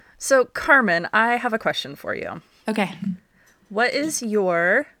So, Carmen, I have a question for you. Okay. What is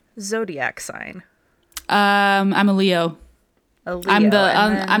your zodiac sign? I'm a Leo. A Leo.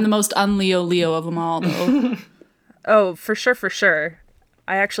 I'm the most Leo of them all, though. Oh, for sure.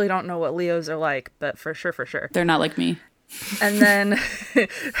 I actually don't know what Leos are like, but for sure. They're not like me. And then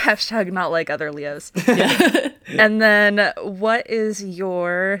hashtag not like other Leos. Yeah. And then what is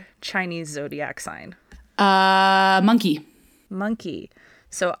your Chinese zodiac sign? Monkey. Monkey.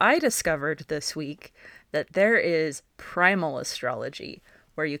 So I discovered this week that there is primal astrology,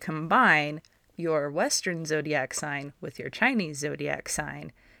 where you combine your Western zodiac sign with your Chinese zodiac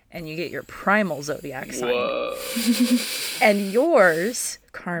sign, and you get your primal zodiac sign. Whoa. And yours,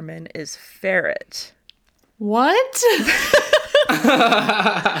 Carmen, is ferret. What?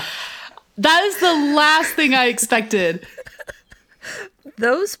 That is the last thing I expected.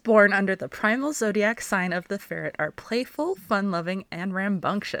 Those born under the primal zodiac sign of the ferret are playful, fun-loving, and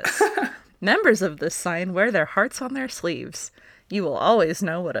rambunctious. Members of this sign wear their hearts on their sleeves. You will always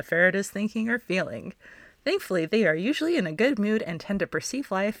know what a ferret is thinking or feeling. Thankfully, they are usually in a good mood and tend to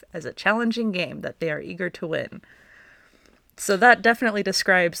perceive life as a challenging game that they are eager to win. So that definitely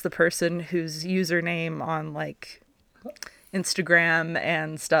describes the person whose username on, like, Instagram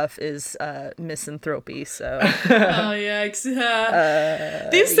and stuff is misanthropy. So Oh yeah,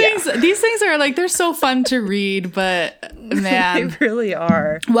 these things are like, they're so fun to read, but man, they really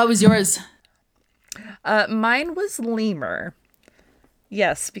are. What was yours? Mine was lemur.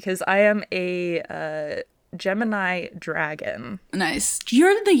 Yes, because I am a Gemini dragon. Nice.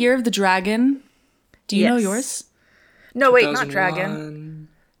 You're the year of the dragon. Do you know Yes. yours? No, wait, not dragon. 2001.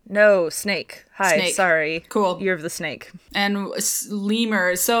 No, snake. Hi, Snake. sorry. Cool. Year of the snake. And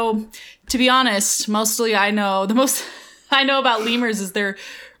lemur. So, to be honest, mostly the most I know about lemurs is they're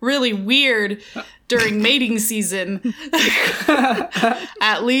really weird during mating season.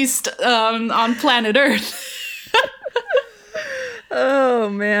 At least on planet Earth. Oh,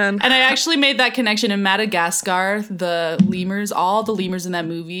 man. And I actually made that connection in Madagascar. All the lemurs in that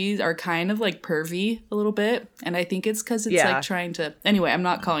movie are kind of like pervy a little bit. And I think it's because it's like trying to... Anyway, I'm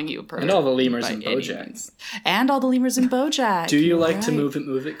not calling you a pervy. And all the lemurs by in any BoJack. means. And all the lemurs in BoJack. Do you like Right. to move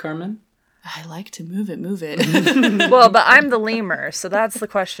it, Carmen? I like to move it. Well, but I'm the lemur, so that's the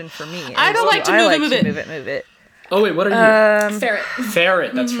question for me. I don't like to move it. Move it. Oh, wait, what are you? Ferret.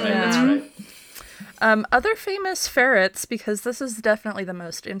 Ferret, that's right, that's right. Other famous ferrets, because this is definitely the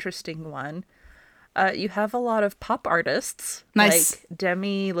most interesting one. You have a lot of pop artists, Nice. like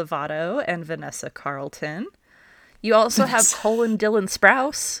Demi Lovato and Vanessa Carlton. You also have Cole and Dylan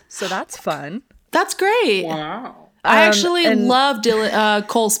Sprouse, so that's fun. That's great. Wow. I actually and- love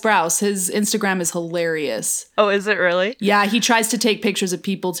Cole Sprouse. His Instagram is hilarious. Oh, is it really? Yeah, he tries to take pictures of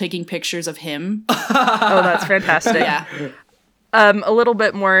people taking pictures of him. Oh, that's fantastic. Yeah. A little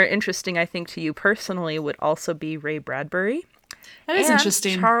bit more interesting, I think, to you personally would also be Ray Bradbury. That is and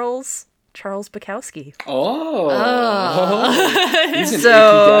interesting. Charles Bukowski. Oh. He's an So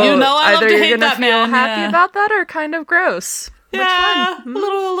icky guy. You know I love either to you're hate gonna that feel man, happy yeah. about that or kind of gross. Yeah, a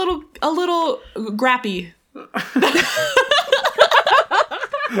little grappy.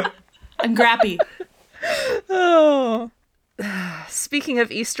 I'm grappy. Oh. Speaking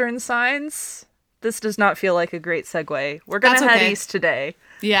of Eastern signs, this does not feel like a great segue. We're going to That's head okay. east today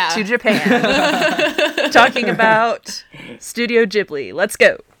Yeah. to Japan. Talking about Studio Ghibli. Let's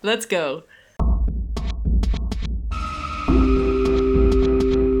go. Let's go.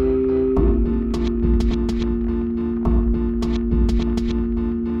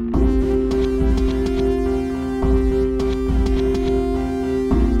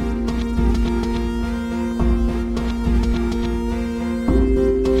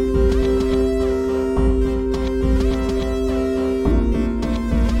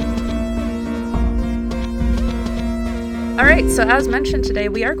 All right, so as mentioned today,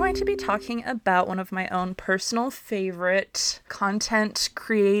 we are going to be talking about one of my own personal favorite content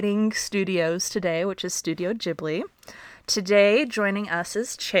creating studios today, which is Studio Ghibli. Today, joining us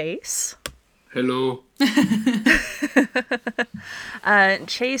is Chase. Hello.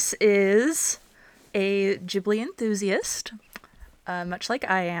 Chase is a Ghibli enthusiast, much like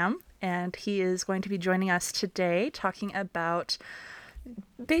I am, and he is going to be joining us today talking about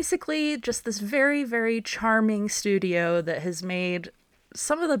basically just this very, very charming studio that has made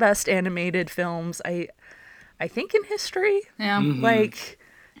some of the best animated films, I think, in history. Yeah. Like,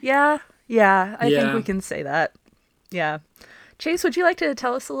 I think Yeah. we can say that. Yeah. Chase, would you like to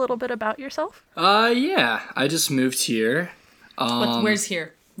tell us a little bit about yourself? Yeah, I just moved here. Where's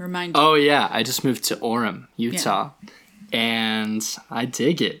here? Remind you. Oh, yeah, I just moved to Orem, Utah. And I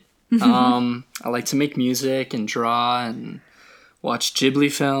dig it. I like to make music and draw and watch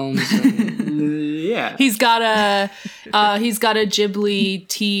Ghibli films. And, yeah. He's got a Ghibli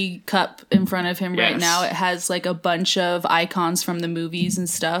tea cup in front of him right Yes. now. It has like a bunch of icons from the movies and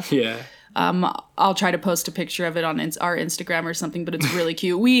stuff. Yeah. I'll try to post a picture of it on our Instagram or something, but it's really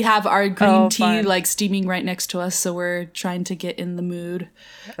cute. We have our green tea fun. like steaming right next to us, so we're trying to get in the mood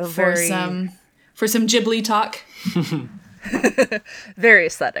for very- some Ghibli talk. Very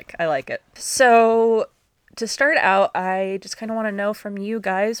aesthetic. I like it. So, to start out, I just kind of want to know from you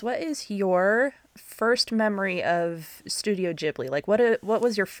guys, what is your first memory of Studio Ghibli? Like, what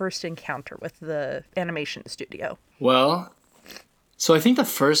was your first encounter with the animation studio? Well, so I think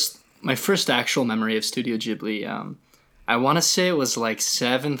my first actual memory of Studio Ghibli, I want to say it was like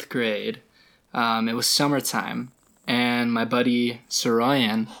 7th grade. It was summertime, and my buddy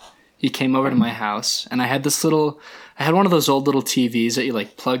Soroyan, he came over to my house, and I had one of those old little TVs that you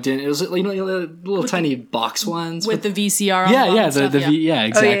like plugged in. It was little tiny box ones With the VCR on yeah, the yeah, stuff, yeah,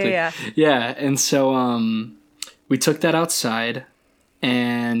 exactly. yeah. Yeah, and so we took that outside,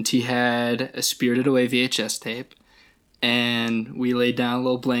 and he had a Spirited Away VHS tape, and we laid down a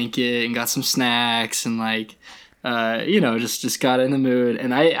little blanket and got some snacks and like, just got in the mood.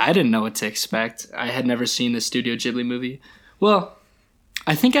 And I didn't know what to expect. I had never seen the Studio Ghibli movie. Well,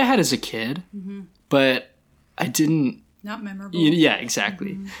 I think I had as a kid, but I didn't. Not memorable. Yeah,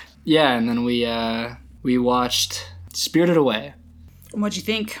 exactly. Yeah, and then we watched Spirited Away. What'd you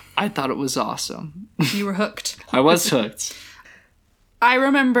think? I thought it was awesome. You were hooked. I was hooked. I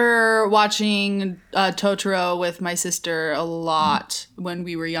remember watching Totoro with my sister a lot when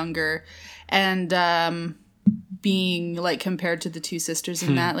we were younger, and being like compared to the two sisters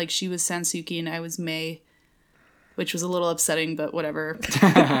in that. Like she was Sansuki and I was Mei, which was a little upsetting, but whatever.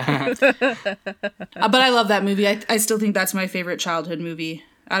 But I love that movie. I still think that's my favorite childhood movie.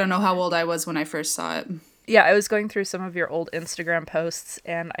 I don't know how old I was when I first saw it. Yeah, I was going through some of your old Instagram posts,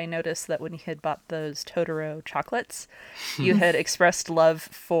 and I noticed that when you had bought those Totoro chocolates, you had expressed love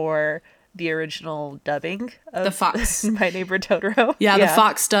for the original dubbing of The Fox. My Neighbor Totoro. Yeah, the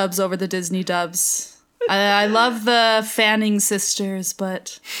Fox dubs over the Disney dubs. I love the Fanning sisters,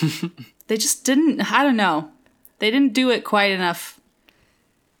 but they just didn't, I don't know. They didn't do it quite enough.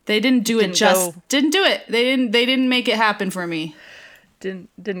 They didn't do it didn't do it. They didn't make it happen for me.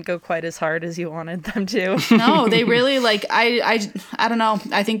 Didn't go quite as hard as you wanted them to. No, they really like I don't know.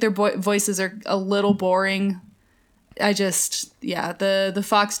 I think their voices are a little boring. The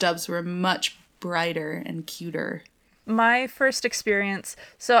Fox dubs were much brighter and cuter. My first experience,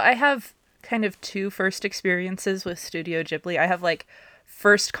 so I have kind of two first experiences with Studio Ghibli. I have like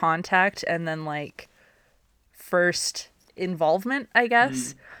first contact and then like first involvement, I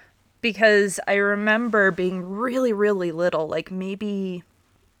guess. Because I remember being really, really little, like maybe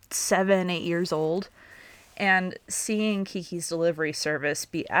 7, 8 years old, and seeing Kiki's Delivery Service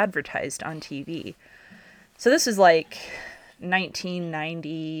be advertised on TV. So this is like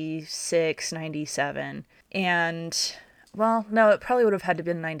 1996, 97. And, well, no, it probably would have had to have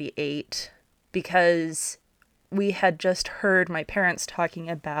been 98, because we had just heard my parents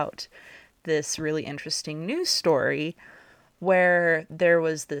talking about this really interesting news story where there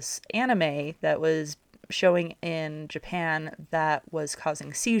was this anime that was showing in Japan that was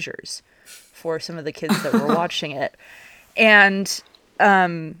causing seizures for some of the kids that were watching it. And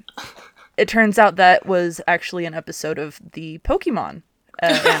it turns out that was actually an episode of the Pokemon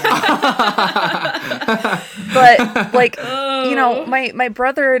anime. But, like, my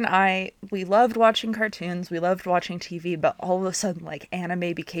brother and I, we loved watching cartoons, we loved watching TV, but all of a sudden, like,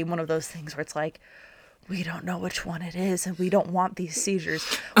 anime became one of those things where it's like, we don't know which one it is, and we don't want these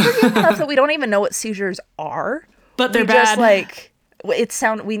seizures. We're young enough that we don't even know what seizures are. But they're we bad. Just like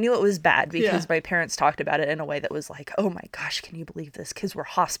we knew it was bad because my parents talked about it in a way that was like, oh my gosh, can you believe this? Kids were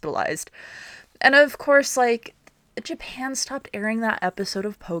hospitalized. And of course, like, Japan stopped airing that episode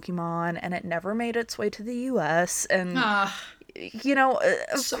of Pokemon, and it never made its way to the US. And of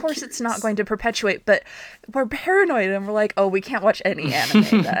course it's not going to perpetuate, but we're paranoid and we're like, oh, we can't watch any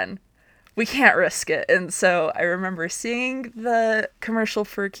anime then. We can't risk it. And so I remember seeing the commercial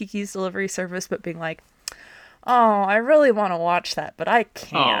for Kiki's Delivery Service, but being like, oh, I really want to watch that, but I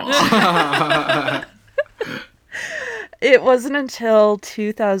can't. It wasn't until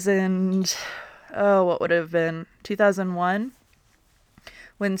 2001,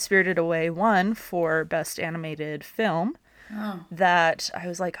 when Spirited Away won for Best Animated Film, that I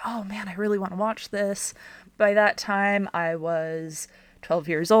was like, oh man, I really want to watch this. By that time, I was 12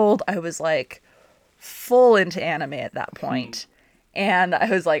 years old. I was like full into anime at that point. And I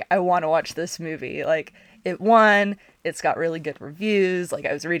was like, I want to watch this movie. Like, it won. it's got really good reviews. Like,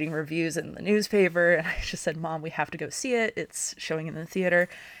 I was reading reviews in the newspaper, and I just said, Mom, we have to go see it. It's showing in the theater.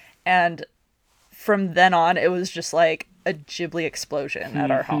 And from then on, it was just like a Ghibli explosion at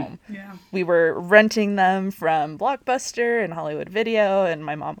our home. Yeah. We were renting them from Blockbuster and Hollywood Video, and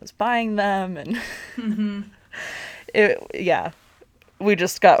my mom was buying them, and we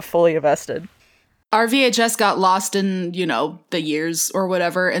just got fully invested. Our VHS got lost in, the years or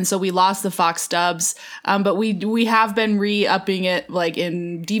whatever, and so we lost the Fox dubs. But we have been re-upping it, like,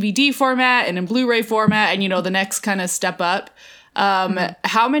 in DVD format and in Blu-ray format, and, the next kind of step up.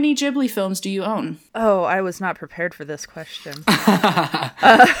 How many Ghibli films do you own? Oh, I was not prepared for this question.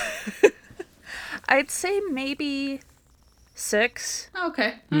 I'd say maybe 6.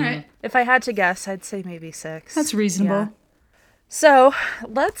 Okay, all right. If I had to guess, I'd say maybe 6. That's reasonable. Yeah. So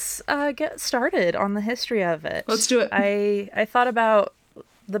let's get started on the history of it. Let's do it. I thought about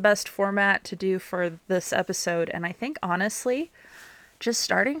the best format to do for this episode, and I think, honestly, just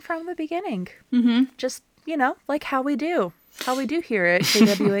starting from the beginning. Mm-hmm. Just, like how we do here at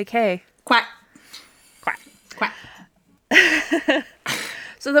KWAK. Quack. Quack. Quack.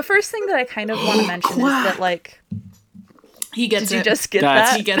 So the first thing that I kind of want to mention is that, like... He gets Did it. you just get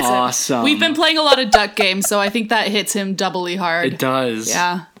That's that? He gets awesome. it. We've been playing a lot of duck games, so I think that hits him doubly hard. It does.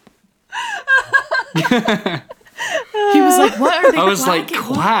 Yeah. He was like, what are they I was like,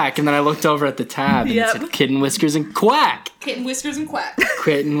 quacking? quack, and then I looked over at the tab, and Yep. it said Kitten Whiskers and Quack. Kitten Whiskers and Quack.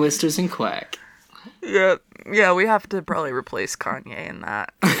 Kitten Whiskers and Quack. Yeah, we have to probably replace Kanye in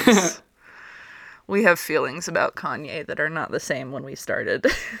that. 'Cause we have feelings about Kanye that are not the same when we started.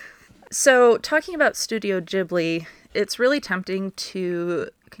 So, talking about Studio Ghibli, it's really tempting to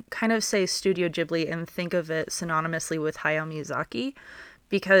kind of say Studio Ghibli and think of it synonymously with Hayao Miyazaki,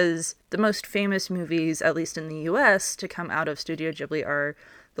 because the most famous movies, at least in the US, to come out of Studio Ghibli are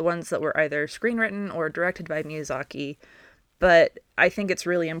the ones that were either screenwritten or directed by Miyazaki. But I think it's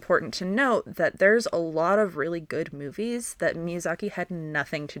really important to note that there's a lot of really good movies that Miyazaki had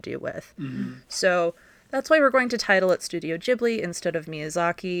nothing to do with. Mm-hmm. So that's why we're going to title it Studio Ghibli instead of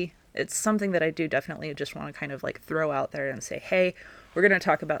Miyazaki. It's something that I do definitely just want to kind of like throw out there and say, hey, we're going to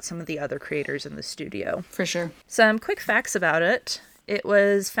talk about some of the other creators in the studio. For sure. Some quick facts about it. It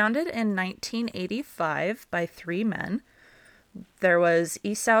was founded in 1985 by 3 men. There was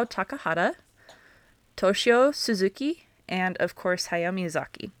Isao Takahata, Toshio Suzuki, and of course Hayao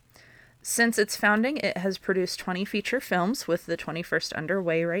Miyazaki. Since its founding, it has produced 20 feature films, with the 21st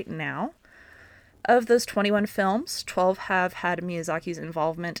underway right now. Of those 21 films, 12 have had Miyazaki's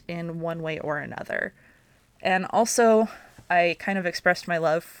involvement in one way or another. And also, I kind of expressed my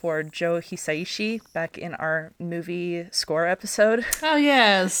love for Joe Hisaishi back in our movie score episode. Oh,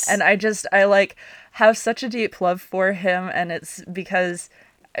 yes. And I like have such a deep love for him, and it's because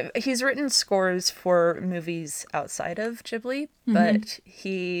he's written scores for movies outside of Ghibli, but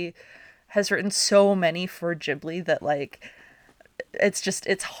he has written so many for Ghibli that, like,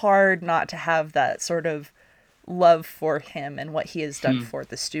 it's hard not to have that sort of love for him and what he has done for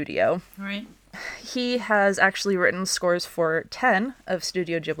the studio. Right. He has actually written scores for 10 of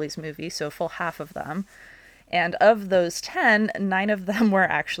Studio Ghibli's movies, so a full half of them. And of those 10, 9 of them were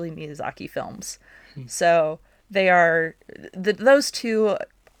actually Miyazaki films. So they are, those two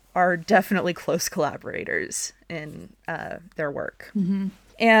are definitely close collaborators in their work. Mm-hmm.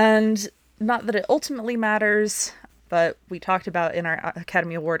 And not that it ultimately matters, but we talked about in our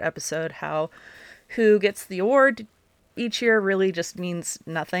Academy Award episode how who gets the award each year really just means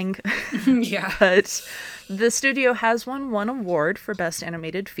nothing. Yeah. But the studio has won one award for Best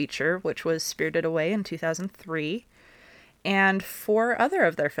Animated Feature, which was Spirited Away in 2003. And 4 other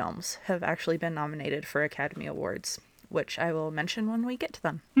of their films have actually been nominated for Academy Awards, which I will mention when we get to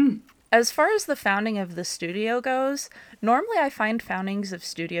them. As far as the founding of the studio goes, normally I find foundings of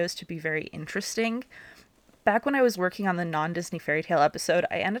studios to be very interesting. Back when I was working on the non-Disney Fairy Tale episode,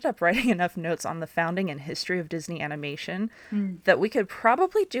 I ended up writing enough notes on the founding and history of Disney animation that we could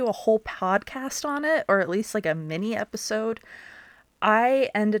probably do a whole podcast on it, or at least like a mini episode. I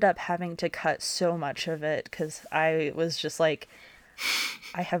ended up having to cut so much of it because I was just like,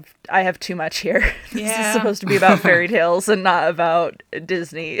 I have too much here. This is supposed to be about fairy tales and not about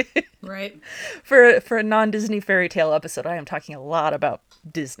Disney. Right. For a non-Disney fairy tale episode, I am talking a lot about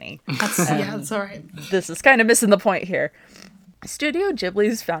Disney. That's all right. This is kind of missing the point here. Studio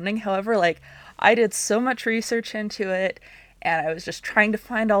Ghibli's founding, however, like, I did so much research into it, and I was just trying to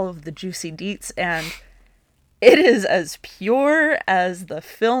find all of the juicy deets, and it is as pure as the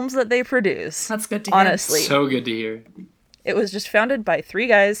films that they produce. That's good to hear. Honestly. So good to hear. It was just founded by 3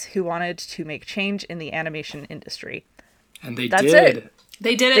 guys who wanted to make change in the animation industry. And they That's did. it.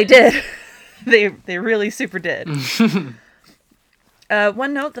 They did it. They did. They really super did.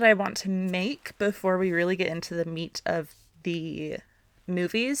 One note that I want to make before we really get into the meat of the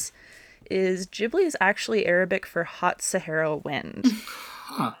movies is Ghibli is actually Arabic for hot Sahara wind.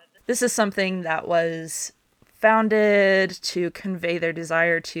 Huh. This is something that was founded to convey their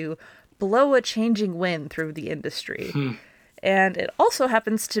desire to blow a changing wind through the industry. And it also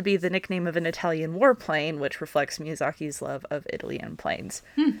happens to be the nickname of an Italian warplane, which reflects Miyazaki's love of Italy and planes.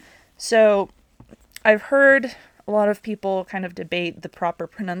 So I've heard a lot of people kind of debate the proper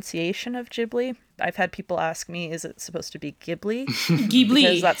pronunciation of Ghibli. I've had people ask me, is it supposed to be Ghibli?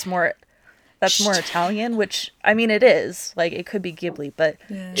 Ghibli. Because that's more Italian, which, I mean, it is. Like, it could be Ghibli, but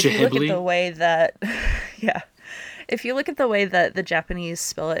if you look at the way that... yeah. If you look at the way that the Japanese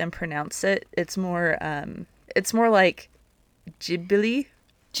spell it and pronounce it, it's more like Ghibli.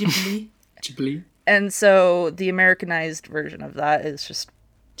 Ghibli. And so the Americanized version of that is just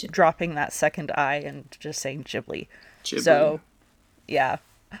dropping that second I and just saying Ghibli. So, yeah.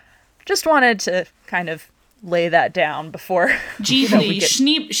 Just wanted to kind of lay that down before... Ghibli,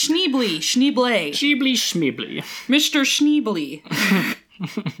 Schneebly, Ghibli Schmeebly. Mr. Schneebly.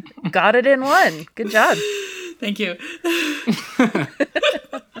 Got it in one. Good job. Thank you.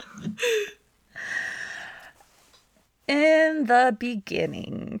 In the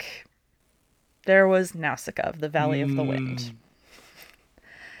beginning, there was Nausicaa of the Valley of the Wind.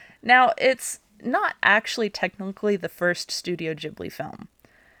 Now, it's not actually technically the first Studio Ghibli film.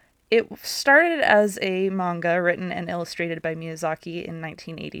 It started as a manga written and illustrated by Miyazaki in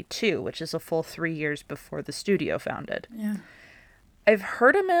 1982, which is a full 3 years before the studio founded. Yeah. I've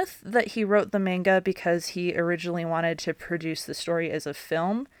heard a myth that he wrote the manga because he originally wanted to produce the story as a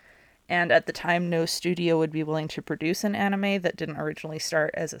film, and at the time no studio would be willing to produce an anime that didn't originally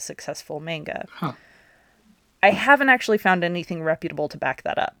start as a successful manga. Huh. I haven't actually found anything reputable to back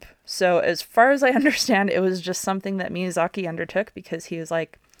that up. So as far as I understand, it was just something that Miyazaki undertook because he was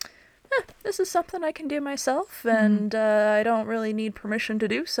like, this is something I can do myself, and I don't really need permission to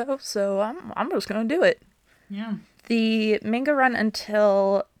do so, so I'm just going to do it. Yeah. The manga ran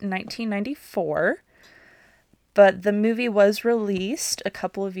until 1994, but the movie was released a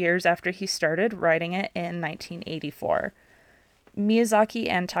couple of years after he started writing it in 1984. Miyazaki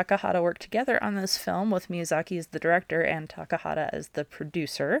and Takahata worked together on this film, with Miyazaki as the director and Takahata as the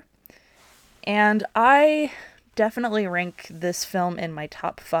producer. And I definitely rank this film in my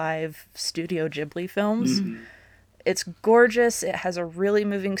top 5 Studio Ghibli films. It's gorgeous. It has a really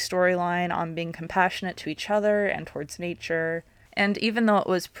moving storyline on being compassionate to each other and towards nature. And even though it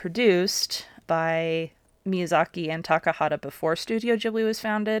was produced by Miyazaki and Takahata before Studio Ghibli was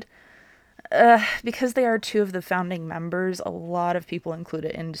founded, because they are 2 of the founding members, a lot of people include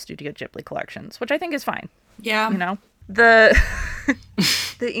it in Studio Ghibli collections, which I think is fine. Yeah. You know? The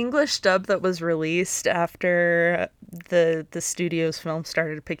English dub that was released after the studio's film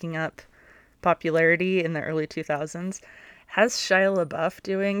started picking up popularity in the early 2000s has Shia LaBeouf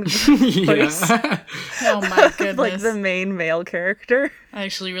doing the voice. Oh my goodness. Like the main male character. I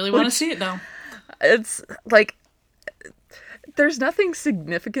actually really want to see it now. It's like, there's nothing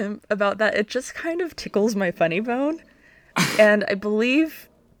significant about that. It just kind of tickles my funny bone. And I believe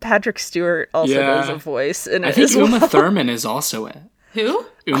Patrick Stewart also does a voice in it. I think as Uma well. Thurman is also it. Who?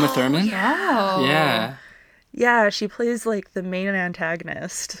 Uma Thurman? Oh. Yeah. Yeah, she plays like the main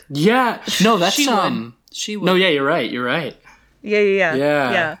antagonist. Yeah. No, that's She would. She would. No, yeah, you're right. You're right.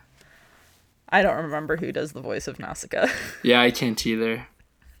 Yeah. I don't remember who does the voice of Nausicaa. Yeah, I can't either.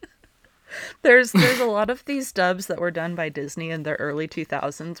 There's a lot of these dubs that were done by Disney in the early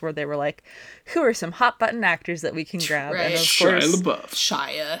 2000s where they were like, who are some hot button actors that we can grab? Right. And of Shia course, LaBeouf.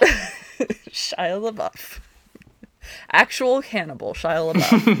 Shia. Shia LaBeouf. Actual cannibal Shia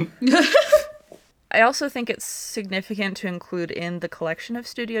LaBeouf. I also think it's significant to include in the collection of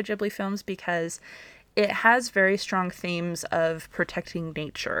Studio Ghibli films because it has very strong themes of protecting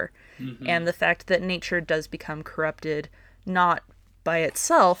nature and the fact that nature does become corrupted not by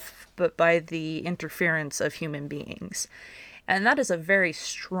itself, but by the interference of human beings. And that is a very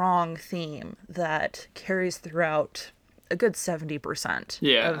strong theme that carries throughout a good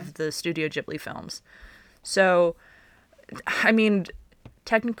 70% of the Studio Ghibli films. So, I mean,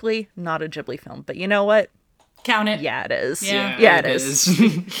 technically not a Ghibli film, but you know what? Count it. Yeah, it is. Yeah. It is.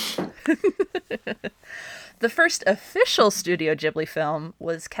 The first official Studio Ghibli film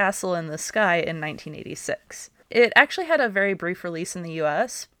was Castle in the Sky in 1986. It actually had a very brief release in the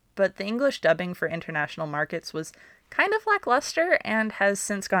US, but the English dubbing for international markets was kind of lackluster and has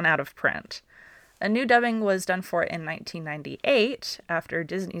since gone out of print. A new dubbing was done for it in 1998 after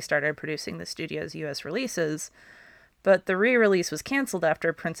Disney started producing the studio's US releases, But the re-release was canceled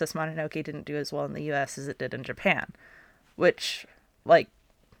after Princess Mononoke didn't do as well in the US as it did in Japan. Which, like,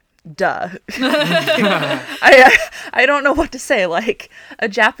 duh. I don't know what to say. Like, a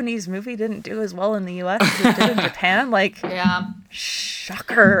Japanese movie didn't do as well in the US as it did in Japan. Like, Yeah.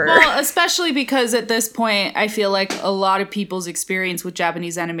 shocker. Well, especially because at this point, I feel like a lot of people's experience with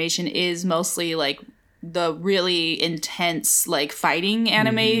Japanese animation is mostly like the really intense, like fighting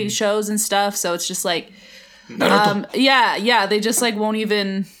anime shows and stuff. So it's just like, yeah, they just like won't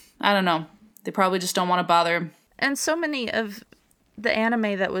even, I don't know. They probably just don't want to bother. And so many of the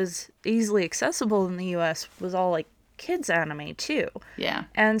anime that was easily accessible in the US was all like kids anime too. Yeah.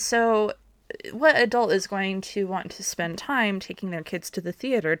 And so what adult is going to want to spend time taking their kids to the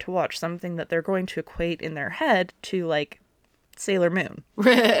theater to watch something that they're going to equate in their head to like Sailor Moon?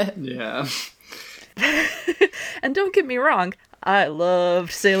 Yeah. And don't get me wrong, I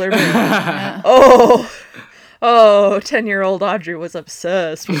loved Sailor Moon. Oh, 10-year-old Audrey was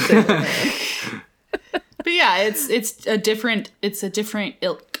obsessed with Sailor Moon. But yeah, it's a different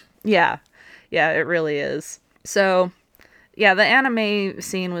ilk. Yeah, it really is. So, yeah, the anime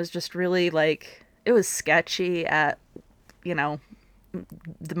scene was just really, like, it was sketchy at, you know,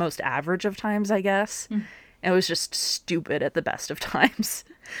 the most average of times, I guess. It was just stupid at the best of times.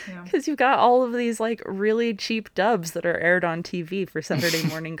 Because you've got all of these, like, really cheap dubs that are aired on TV for Saturday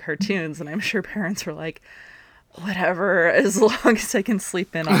morning cartoons, and I'm sure parents were like, whatever, as long as I can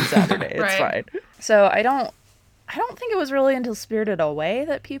sleep in on Saturday, it's fine. So I don't think it was really until Spirited Away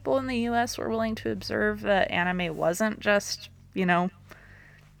that people in the US were willing to observe that anime wasn't just, you know,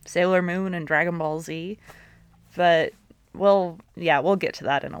 Sailor Moon and Dragon Ball Z. But we'll get to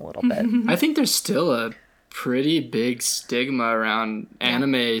that in a little bit. I think there's still a pretty big stigma around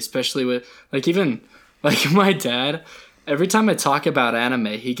anime, especially with, like, even, like, my dad, every time I talk about anime,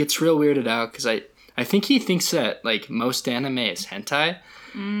 he gets real weirded out because I think he thinks that, like, most anime is hentai.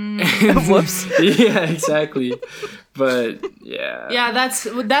 Whoops. Yeah, exactly. But yeah. Yeah, that's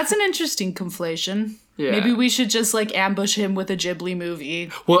an interesting conflation. Yeah. Maybe we should just like ambush him with a Ghibli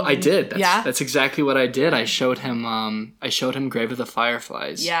movie. Well, I did. Yeah? That's exactly what I did. I showed him Grave of the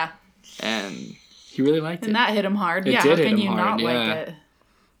Fireflies. Yeah. And he really liked it. And that hit him hard. It Yeah, did how hit can him you hard, not yeah. like it?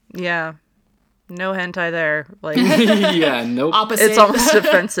 Yeah. No hentai there. Like, Yeah, nope. Opposite. it's almost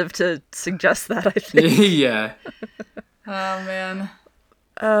offensive to suggest that, I think. Yeah. Oh man.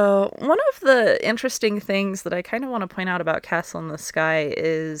 One of the interesting things that I kind of want to point out about Castle in the Sky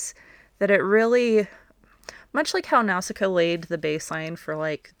is that it really, much like how Nausicaa laid the baseline for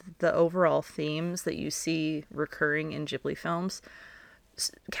like the overall themes that you see recurring in Ghibli films,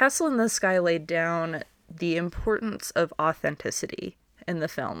 Castle in the Sky laid down the importance of authenticity in the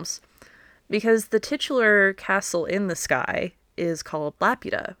films. Because the titular castle in the sky is called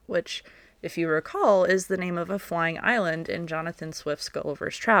Laputa, which, if you recall, is the name of a flying island in Jonathan Swift's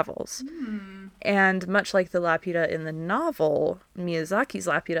Gulliver's Travels. And much like the Laputa in the novel, Miyazaki's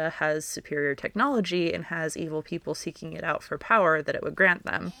Laputa has superior technology and has evil people seeking it out for power that it would grant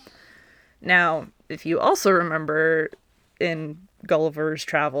them. Now, if you also remember in Gulliver's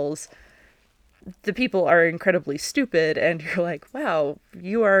Travels, the people are incredibly stupid, and you're like, wow,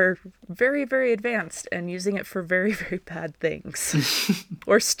 you are very, very advanced and using it for very, very bad things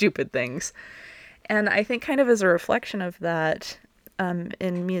or stupid things. And I think kind of as a reflection of that, in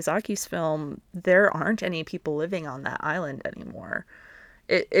Miyazaki's film, there aren't any people living on that island anymore.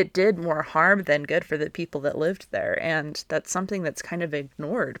 It did more harm than good for the people that lived there, and that's something that's kind of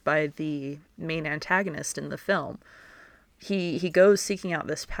ignored by the main antagonist in the film. He goes seeking out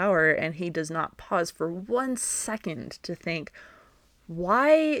this power, and he does not pause for 1 second to think,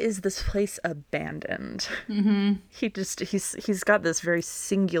 why is this place abandoned? Mm-hmm. He's got this very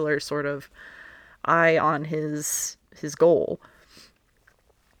singular sort of eye on his goal.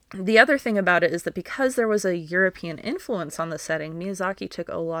 The other thing about it is that because there was a European influence on the setting, Miyazaki took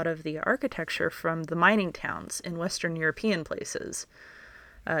a lot of the architecture from the mining towns in Western European places,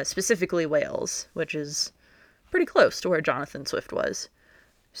 specifically Wales, which is pretty close to where Jonathan Swift was.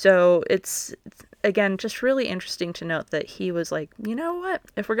 So it's again, just really interesting to note that he was like, you know what?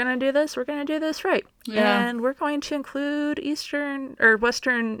 If we're going to do this, we're going to do this right. Yeah. And we're going to include Eastern or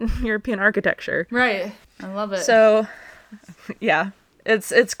Western European architecture. Right. I love it. So, yeah,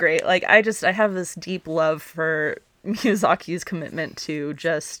 it's great. Like, I have this deep love for Miyazaki's commitment to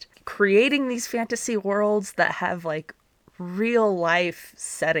just creating these fantasy worlds that have, like, real life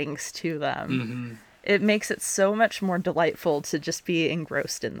settings to them. Mm-hmm. It makes it so much more delightful to just be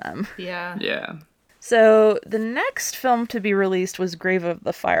engrossed in them. Yeah. Yeah. So the next film to be released was Grave of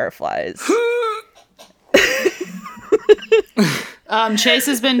the Fireflies. Chase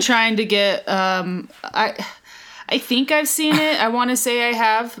has been trying to get I I think I've seen it. I want to say I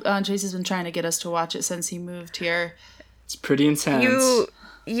have. Chase has been trying to get us to watch it since he moved here. It's pretty intense.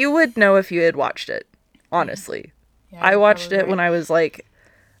 You would know if you had watched it, honestly. Yeah, I watched it probably when I was like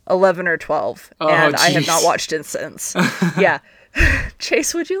 11 or 12, and I have not jeez. watched it since. Yeah.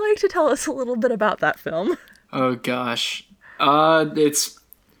 Chase, would you like to tell us a little bit about that film? Oh gosh. It's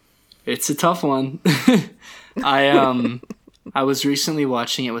a tough one. I was recently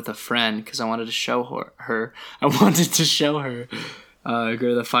watching it with a friend because I wanted to show her. I wanted to show her Grave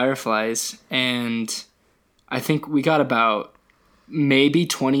of the Fireflies, and I think we got about maybe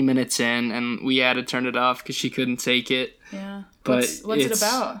 20 minutes in, and we had to turn it off because she couldn't take it. Yeah. But What's it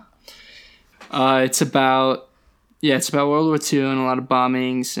about? It's about World War II and a lot of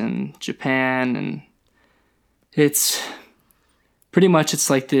bombings in Japan, and it's pretty much it's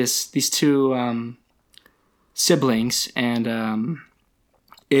like these two siblings, and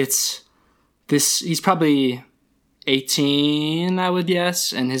he's probably 18, I would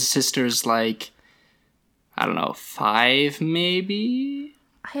guess, and his sister's like, I don't know, 5 maybe.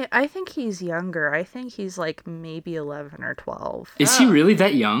 I think he's younger. I think he's like maybe 11 or 12. Is he really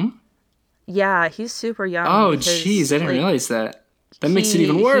that young? Yeah, he's super young. Oh, because, jeez, I didn't like, realize that. That makes it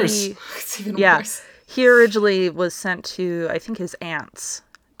even worse. It's even Yeah. worse. He originally was sent to, I think, his aunts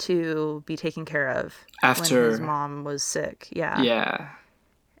to be taken care of After- when his mom was sick. Yeah. Yeah.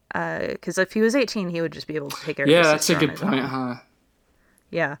 Because if he was 18, he would just be able to take care of his Yeah, that's a sister on good his point, own. huh?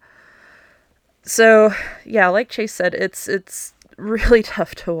 Yeah. So, yeah, like Chase said, it's really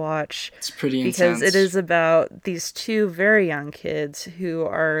tough to watch It's pretty because intense. it is about these two very young kids who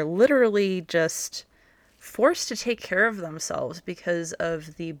are literally just forced to take care of themselves because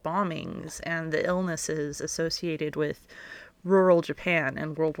of the bombings and the illnesses associated with rural Japan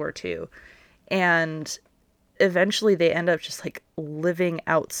in World War II. And eventually they end up just like living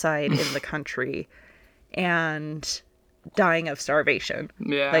outside in the country and dying of starvation.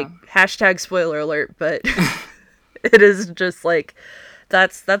 Yeah. Like hashtag spoiler alert, but it is just like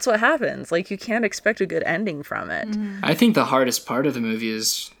that's what happens. Like you can't expect a good ending from it. I think the hardest part of the movie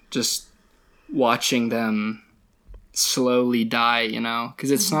is just watching them slowly die, you know?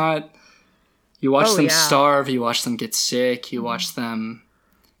 Because it's not... You watch Oh, them yeah. starve, you watch them get sick, you watch them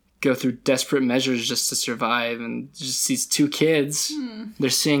go through desperate measures just to survive, and just these two kids, they're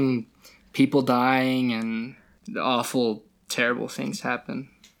seeing people dying and awful, terrible things happen.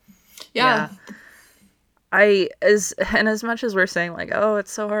 Yeah. As much as we're saying like, oh,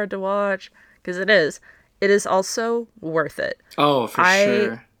 it's so hard to watch, because it is also worth it. Oh, for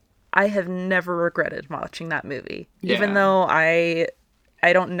sure. I have never regretted watching that movie, Yeah. even though I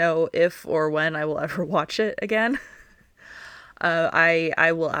don't know if or when I will ever watch it again.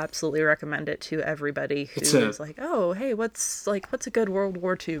 I will absolutely recommend it to everybody who is like, oh, hey, what's a good World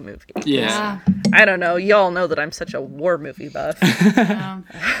War II movie? Yeah. I don't know. Y'all know that I'm such a war movie buff.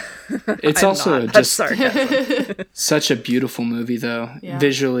 It's also That's just sarcasm. such a beautiful movie, though. Yeah.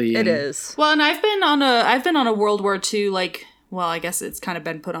 Visually. It and- is. Well, and I've been on a World War II, like, well, I guess it's kind of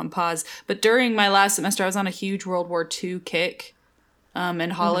been put on pause. But during my last semester, I was on a huge World War II kick, and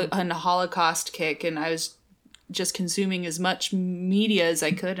a Holocaust kick, and I was just consuming as much media as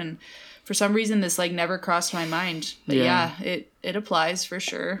I could, and for some reason this like never crossed my mind. But Yeah. it applies for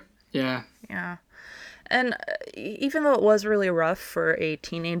sure. Yeah. Yeah. And even though it was really rough for a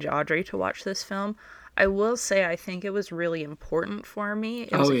teenage Audrey to watch this film, I will say I think it was really important for me.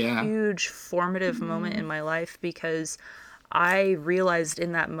 It was Oh, a yeah. huge formative moment in my life because I realized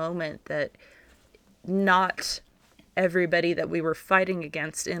in that moment that not everybody that we were fighting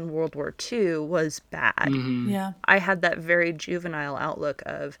against in World War II was bad. Mm-hmm. Yeah. I had that very juvenile outlook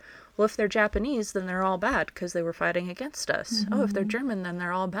of, well, if they're Japanese, then they're all bad because they were fighting against us. Oh, if they're German, then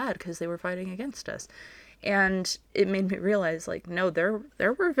they're all bad because they were fighting against us. And it made me realize, like, no, there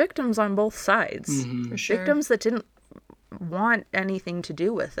were victims on both sides. For sure. Victims that didn't want anything to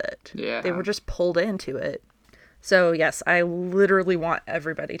do with it. Yeah. They were just pulled into it. So, yes, I literally want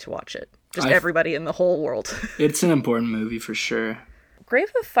everybody to watch it. Just everybody in the whole world. It's an important movie for sure.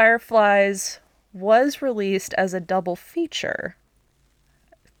 Grave of Fireflies was released as a double feature.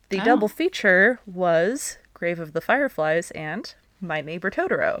 The double feature was Grave of the Fireflies and My Neighbor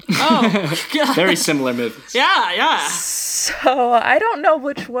Totoro. Oh, God. Very similar movies. Yeah. So I don't know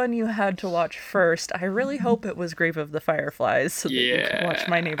which one you had to watch first. I really hope it was Grave of the Fireflies so that you could watch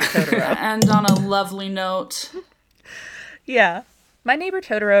My Neighbor Totoro. And on a lovely note. Yeah. My Neighbor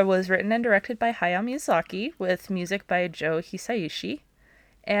Totoro was written and directed by Hayao Miyazaki with music by Joe Hisaishi.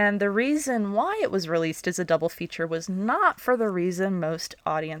 And the reason why it was released as a double feature was not for the reason most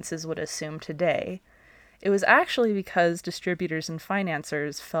audiences would assume today. It was actually because distributors and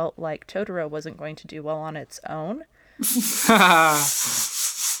financiers felt like Totoro wasn't going to do well on its own.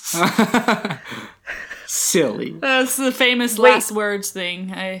 Silly. That's the famous last words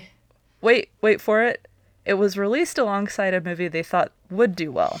thing. Wait for it. It was released alongside a movie they thought would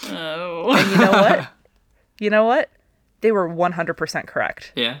do well. Oh. And you know what? You know what? They were 100%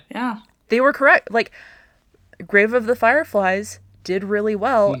 correct. Yeah. Yeah. They were correct. Like, Grave of the Fireflies did really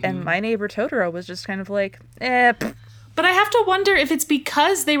well, and My Neighbor Totoro was just kind of like, pfft. But I have to wonder if it's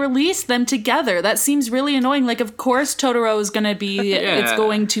because they released them together. That seems really annoying. Like, of course, Totoro is going to be, it's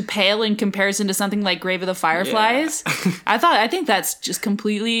going to pale in comparison to something like Grave of the Fireflies. Yeah. I think that's just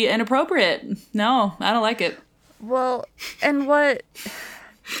completely inappropriate. No, I don't like it. Well, and what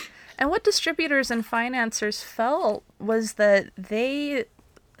distributors and financiers felt was that they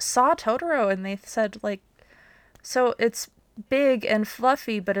saw Totoro and they said, like, so it's big and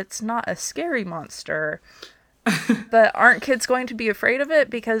fluffy, but it's not a scary monster. But aren't kids going to be afraid of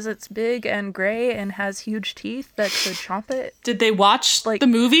it because it's big and gray and has huge teeth that could chomp it? Did they watch the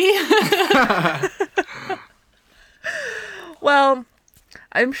movie? Well,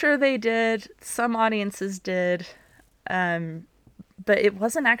 I'm sure they did. Some audiences did. But it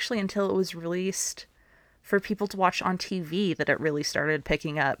wasn't actually until it was released for people to watch on TV that it really started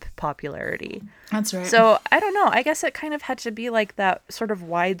picking up popularity. That's right. So, I don't know. I guess it kind of had to be like that sort of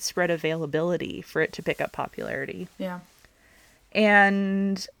widespread availability for it to pick up popularity. Yeah.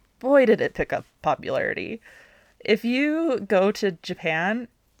 And boy, did it pick up popularity. If you go to Japan,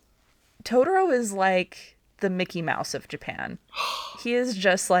 Totoro is like the Mickey Mouse of Japan. He is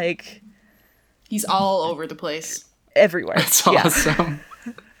just like... He's all over the place. Everywhere. That's awesome.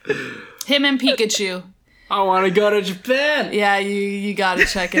 Him and Pikachu. I want to go to Japan. Yeah, you got to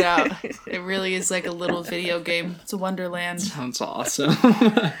check it out. It really is like a little video game. It's a wonderland. Sounds awesome.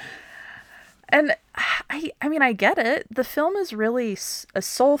 And I mean, I get it. The film is really a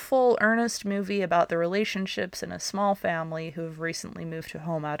soulful, earnest movie about the relationships in a small family who have recently moved to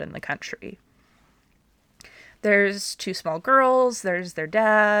home out in the country. There's two small girls, there's their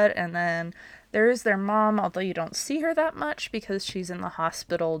dad, and then there's their mom, although you don't see her that much because she's in the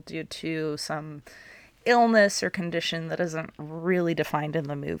hospital due to some illness or condition that isn't really defined in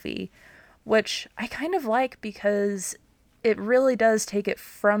the movie, which I kind of like because it really does take it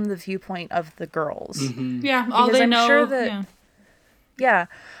from the viewpoint of the girls. Mm-hmm. Yeah, all because they know. Sure that, yeah,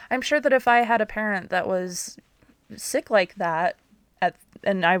 I'm sure that if I had a parent that was sick like that,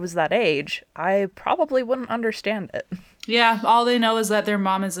 and I was that age, I probably wouldn't understand it. Yeah, all they know is that their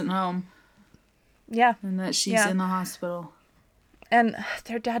mom isn't home. Yeah. And that she's in the hospital. And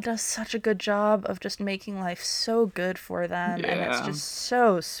their dad does such a good job of just making life so good for them. Yeah. And it's just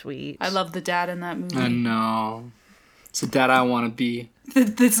so sweet. I love the dad in that movie. I know. It's the dad I want to be.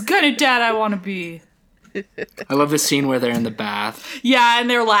 This kind of dad I want to be. I love the scene where they're in the bath. Yeah, and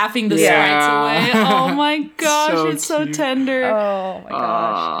they're laughing the sprites away. Oh my gosh, it's so tender. Oh my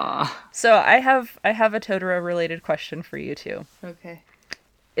gosh. So I have a Totoro related question for you too. Okay.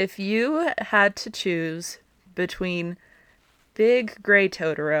 If you had to choose between big gray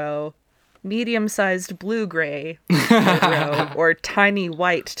Totoro, medium-sized blue-gray Totoro, or tiny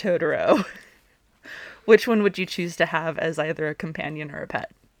white Totoro, which one would you choose to have as either a companion or a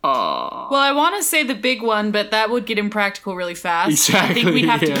pet? Well, I want to say the big one, but that would get impractical really fast. Exactly, I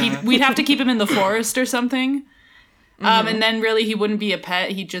think we'd have to keep him in the forest or something. And then really he wouldn't be a pet.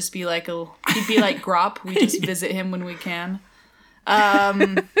 He'd just be like he'd be like Grop. We just visit him when we can.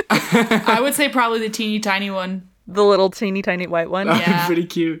 I would say probably the teeny tiny one. The little teeny tiny white one? Yeah. Pretty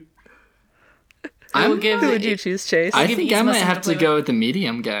cute. Who would you choose, Chase? I think I might have to go with the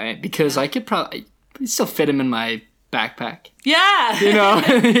medium guy because I could probably still fit him in my backpack. Yeah. You know?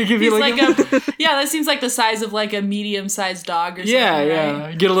 He could be like that seems like the size of like a medium-sized dog or something. Yeah.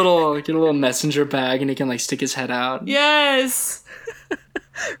 Right? Get a little messenger bag and he can like stick his head out. Yes.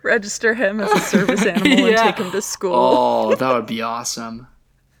 Register him as a service animal and take him to school. Oh, that would be awesome.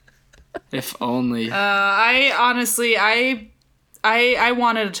 If only. I honestly, I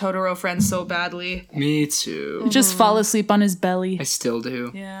wanted a Totoro friend so badly. Me too. Just fall asleep on his belly. I still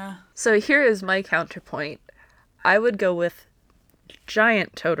do. Yeah. So here is my counterpoint. I would go with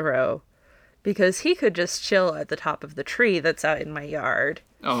giant Totoro because he could just chill at the top of the tree that's out in my yard.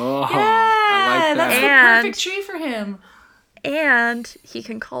 Oh, yeah, I like that. That's the perfect tree for him. And he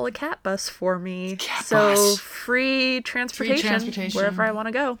can call a cat bus for me. So free transportation wherever I want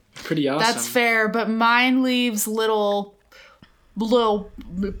to go. Pretty awesome. That's fair, but mine leaves little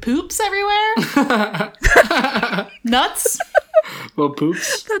poops everywhere. Nuts. Little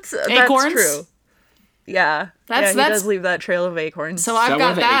poops. That's Acorns. True. Yeah. That's- He that's- does leave that trail of acorns. So I've that got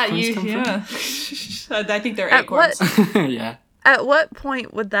where the that. acorns come I think they're At acorns. what Yeah. At what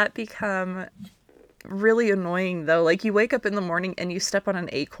point would that become really annoying though? Like you wake up in the morning and you step on an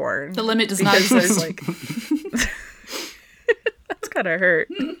acorn. The limit does not because there's exist. like that's gotta hurt.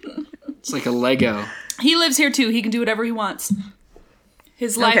 It's like a Lego. He lives here too. He can do whatever he wants.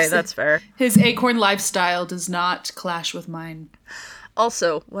 His life, Okay, that's fair. his acorn lifestyle does not clash with mine.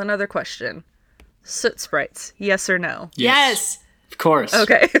 Also, one other question. Soot sprites, yes or no? Yes. Of course.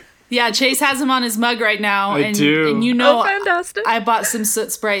 Okay. Yeah, Chase has him on his mug right now. I do. And you know, Oh, fantastic. I bought some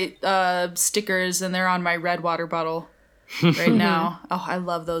Soot Sprite stickers, and they're on my red water bottle right now. Oh, I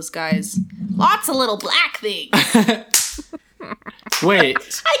love those guys. Lots of little black things.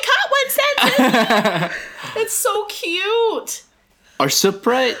 Wait, I caught one sentence. It's so cute. are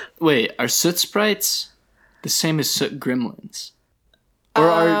Soot Sprites the same as Soot Gremlins? Or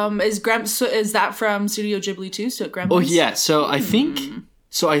are Is that from Studio Ghibli too? Soot Gremlins? Oh yeah, so I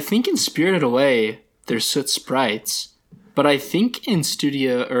think in Spirited Away they're Soot Sprites, but I think in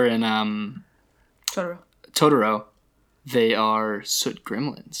Totoro. Totoro they are Soot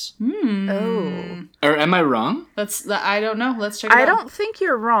Gremlins. Oh. Or am I wrong? I don't know. Let's check it out. I don't think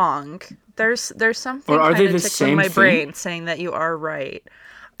you're wrong. There's something Or are they kind of the tickling same my thing? brain saying that you are right.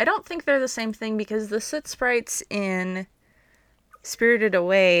 I don't think they're the same thing because the Soot sprites in Spirited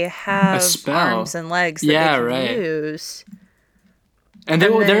Away have spell. arms and legs that Yeah, they can right. use. And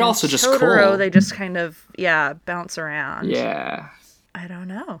And they're then also just Totoro, cool. they just kind of bounce around. Yeah. I don't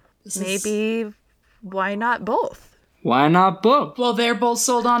know. is- Maybe why not both? Why not both? Well, they're both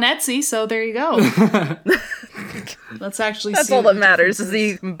sold on Etsy, so there you go. Let's actually That's see. all what that the matters difference is that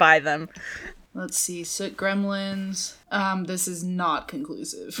you can buy them. Let's see. Soot Gremlins. This is not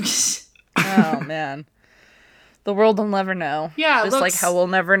conclusive. Oh man. The world will never know. Yeah, it Just like looks- how we'll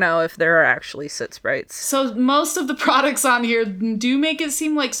never know if there are actually Soot sprites. So most of the products on here do make it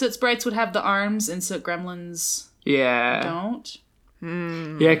seem like Soot Sprites would have the arms and Soot Gremlins Yeah. don't.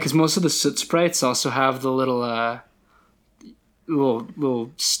 Yeah, because most of the Soot Sprites also have the little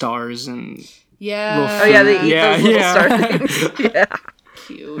little stars and Yeah. Oh yeah, they eat Yeah, those little yeah. star things. Yeah.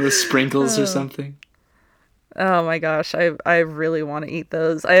 Cute. little sprinkles or something. Oh my gosh, I really want to eat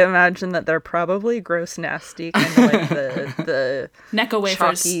those. I imagine that they're probably gross, nasty, kind of like the Necco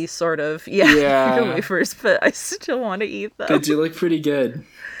wafers. chalky sort of Yeah. wafers, but I still want to eat them. They do look pretty good.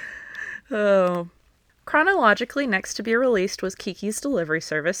 Oh. Chronologically, next to be released was Kiki's Delivery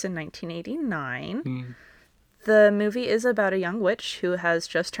Service in 1989. The movie is about a young witch who has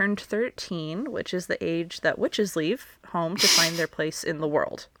just turned 13, which is the age that witches leave home to find their place in the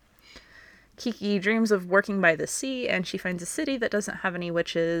world. Kiki dreams of working by the sea, and she finds a city that doesn't have any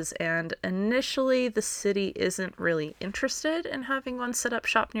witches, and initially the city isn't really interested in having one set up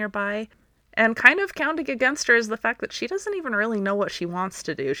shop nearby. And kind of counting against her is the fact that she doesn't even really know what she wants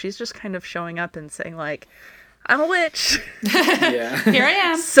to do. She's just kind of showing up and saying, like, I'm a witch. Yeah. Here I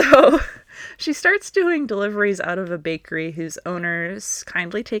am. So she starts doing deliveries out of a bakery whose owners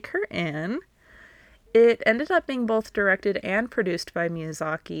kindly take her in. It ended up being both directed and produced by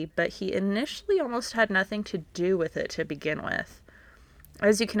Miyazaki, but he initially almost had nothing to do with it to begin with.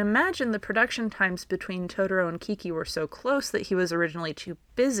 As you can imagine, the production times between Totoro and Kiki were so close that he was originally too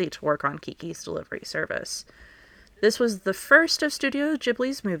busy to work on Kiki's Delivery Service. This was the first of Studio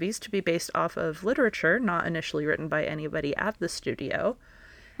Ghibli's movies to be based off of literature, not initially written by anybody at the studio.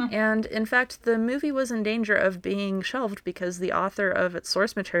 And in fact, the movie was in danger of being shelved because the author of its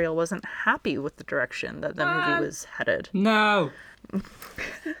source material wasn't happy with the direction that the movie was headed. No.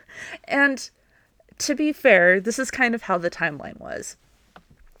 And to be fair, this is kind of how the timeline was.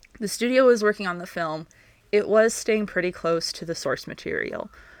 The studio was working on the film. It was staying pretty close to the source material.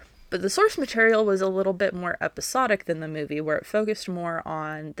 But the source material was a little bit more episodic than the movie, where it focused more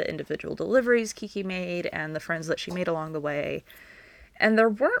on the individual deliveries Kiki made and the friends that she made along the way. And there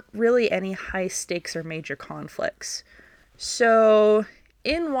weren't really any high stakes or major conflicts. So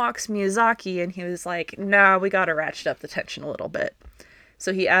in walks Miyazaki, and he was like, nah, we gotta ratchet up the tension a little bit.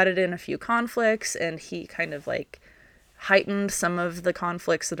 So he added in a few conflicts, and he kind of like heightened some of the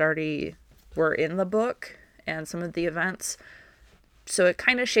conflicts that already were in the book and some of the events. So it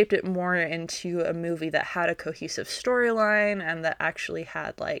kind of shaped it more into a movie that had a cohesive storyline and that actually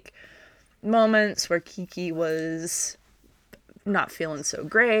had like moments where Kiki was not feeling so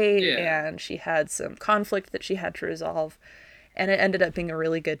great and she had some conflict that she had to resolve. And it ended up being a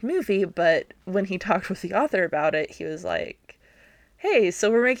really good movie, but when he talked with the author about it, he was like, hey, so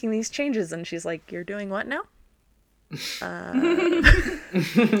we're making these changes. And she's like, you're doing what now?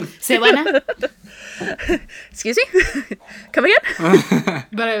 Say what now? Excuse me? Come again?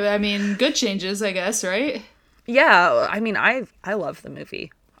 But I mean, good changes, I guess, right? Yeah, I mean, I love the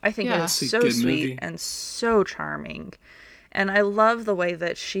movie. I think Yeah. it's It's a so good sweet movie. and so charming. And I love the way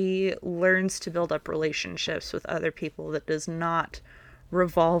that she learns to build up relationships with other people that does not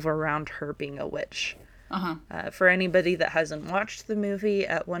revolve around her being a witch. Uh-huh. For anybody that hasn't watched the movie,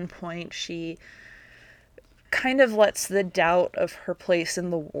 at one point she kind of lets the doubt of her place in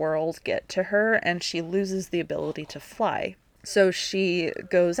the world get to her, and she loses the ability to fly. So she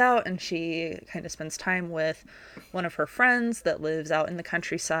goes out and she kind of spends time with one of her friends that lives out in the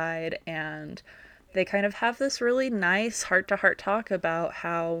countryside, and they kind of have this really nice heart-to-heart talk about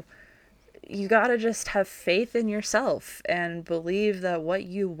how you gotta just have faith in yourself and believe that what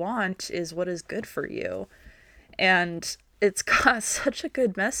you want is what is good for you. And it's got such a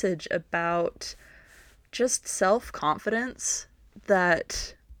good message about just self-confidence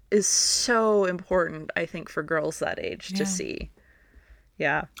that is so important, I think, for girls that age to see.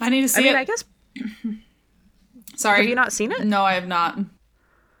 Yeah. I need to see I mean, it. I guess, Sorry. have you not seen it? No, I have not.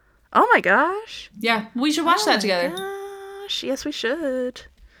 Oh my gosh. Yeah, we should watch that together. Gosh, yes, we should.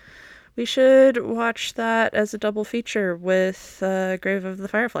 We should watch that as a double feature with Grave of the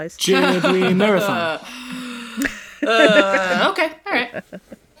Fireflies. Ghibli Marathon. Okay, all right.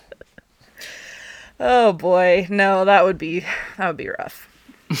 Oh boy, no, that would be rough.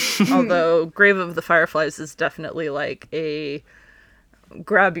 Although Grave of the Fireflies is definitely like a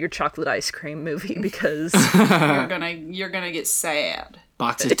grab your chocolate ice cream movie because You're gonna get sad.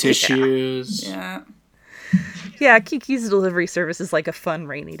 Box of tissues. Yeah. yeah, Kiki's Delivery Service is like a fun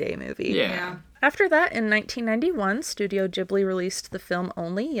rainy day movie. Yeah. After that, in 1991, Studio Ghibli released the film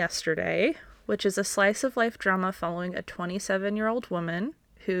Only Yesterday, which is a slice of life drama following a 27-year-old woman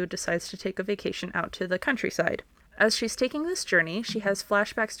who decides to take a vacation out to the countryside. As she's taking this journey, she has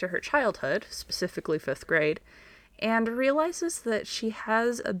flashbacks to her childhood, specifically 5th grade, and realizes that she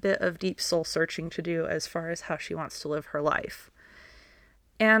has a bit of deep soul searching to do as far as how she wants to live her life.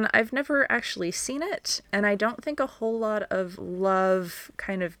 And I've never actually seen it, and I don't think a whole lot of love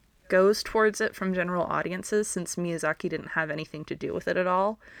kind of goes towards it from general audiences since Miyazaki didn't have anything to do with it at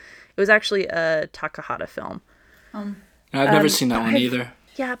all. It was actually a Takahata film. I've never seen that one either.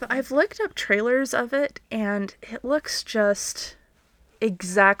 Yeah, but I've looked up trailers of it, and it looks just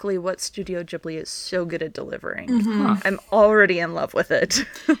exactly what Studio Ghibli is so good at delivering. I'm already in love with it.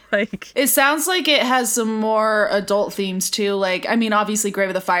 Like, It sounds like it has some more adult themes too. Like, I mean, obviously Grave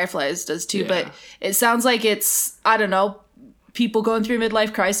of the Fireflies does too, Yeah. but it sounds like it's, I don't know, people going through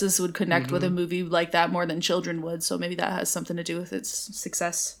midlife crisis would connect with a movie like that more than children would. So maybe that has something to do with its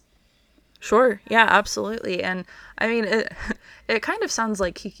success. sure, yeah, absolutely. And I mean, it kind of sounds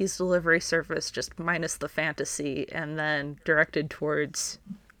like Kiki's Delivery Service, just minus the fantasy, and then directed towards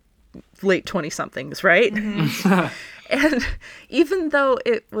late 20-somethings, right? And even though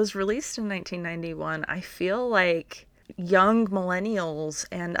it was released in 1991, I feel like young millennials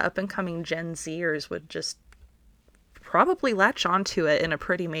and up-and-coming Gen Zers would just probably latch onto it in a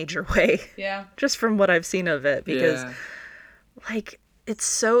pretty major way, Yeah. just from what I've seen of it, because Yeah. like, it's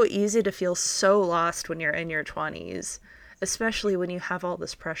so easy to feel so lost when you're in your 20s, especially when you have all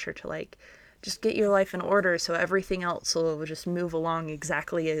this pressure to like just get your life in order so everything else will just move along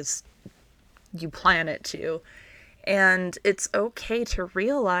exactly as you plan it to. And it's okay to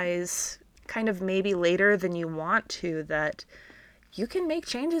realize kind of maybe later than you want to that you can make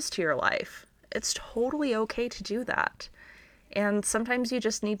changes to your life. It's totally okay to do that. And sometimes you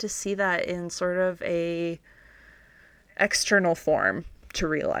just need to see that in sort of a external form to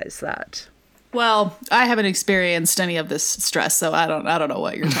realize that. Well, I haven't experienced any of this stress, so I don't know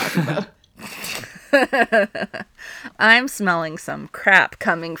what you're talking about. I'm smelling some crap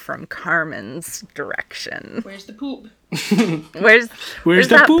coming from Carmen's direction. Where's the poop? Where's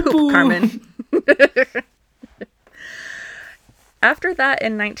the that poo-poo? poop, Carmen? After that,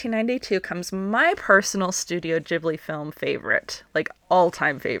 in 1992, comes my personal Studio Ghibli film favorite, like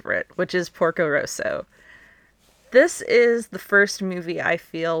all-time favorite, which is Porco Rosso. This is the first movie I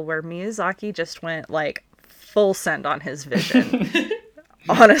feel where Miyazaki just went like full send on his vision.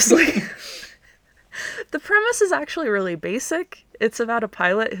 Honestly. The premise is actually really basic. It's about a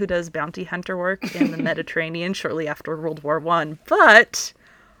pilot who does bounty hunter work in the Mediterranean shortly after World War I, but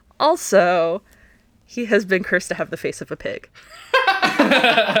also he has been cursed to have the face of a pig.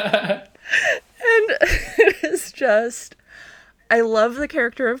 And it is just, I love the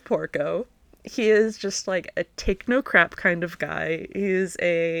character of Porco. He is just like a take no crap kind of guy. He is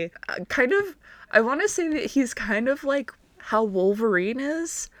a kind of, I want to say that he's kind of like how Wolverine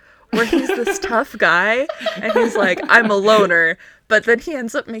is, where he's this tough guy and he's like, I'm a loner, but then he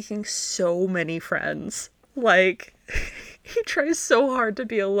ends up making so many friends. Like, he tries so hard to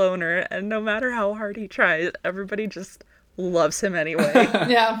be a loner, and no matter how hard he tries, everybody just loves him anyway.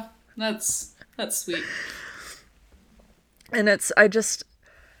 Yeah, that's sweet. And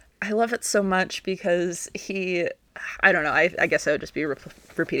I love it so much because I don't know, I guess I would just be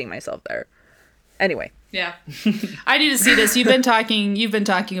repeating myself there. Anyway. Yeah. I need to see this. You've been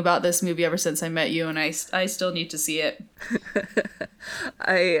talking about this movie ever since I met you, and I still need to see it.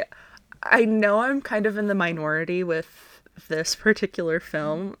 I know I'm kind of in the minority with this particular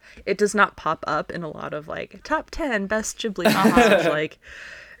film. It does not pop up in a lot of like top 10 best Ghibli films. Like,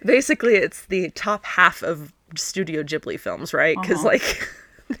 basically it's the top half of Studio Ghibli films, right? Because like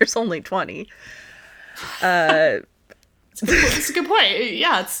there's only 20. It's a good point.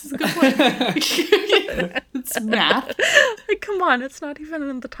 Yeah, it's a good point. It's math. Like, come on, it's not even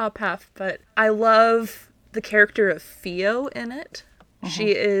in the top half. But I love the character of Fio in it.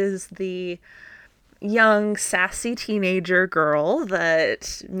 She is the young, sassy teenager girl that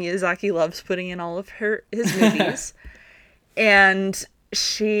Miyazaki loves putting in all of his movies. And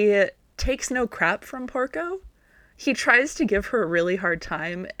she takes no crap from Porco. He tries to give her a really hard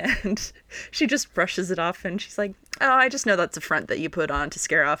time, and she just brushes it off, and she's like, oh, I just know that's a front that you put on to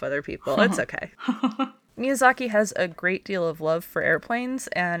scare off other people. It's okay. Miyazaki has a great deal of love for airplanes,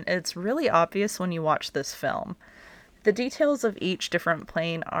 and it's really obvious when you watch this film. The details of each different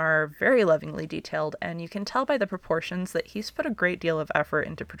plane are very lovingly detailed, and you can tell by the proportions that he's put a great deal of effort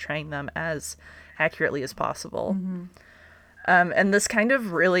into portraying them as accurately as possible. And this kind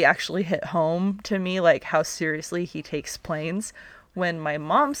of really actually hit home to me, like how seriously he takes planes, when my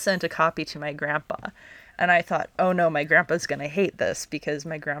mom sent a copy to my grandpa. And I thought, oh no, my grandpa's gonna hate this because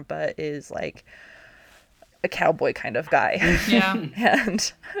my grandpa is like a cowboy kind of guy. Yeah.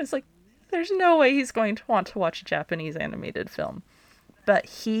 And I was like, there's no way he's going to want to watch a Japanese animated film. But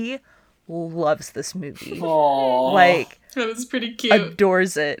he loves this movie. Aww. Like, That was pretty cute.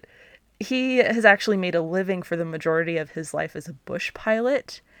 adores it. He has actually made a living for the majority of his life as a bush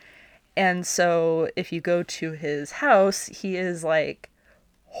pilot. And so if you go to his house, he is like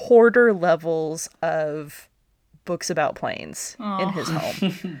hoarder levels of books about planes in his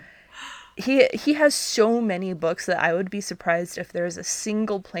home. He has so many books that I would be surprised if there's a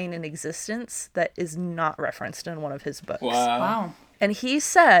single plane in existence that is not referenced in one of his books. Wow. And he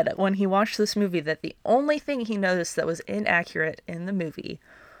said when he watched this movie that the only thing he noticed that was inaccurate in the movie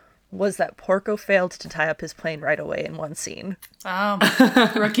was that Porco failed to tie up his plane right away in one scene.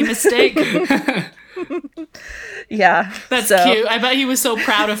 Oh, rookie mistake. Yeah. That's cute. I bet he was so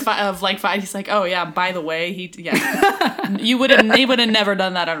proud of like fight. He's like, oh yeah, by the way, he would have never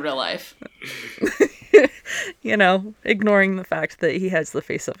done that in real life. You know, ignoring the fact that he has the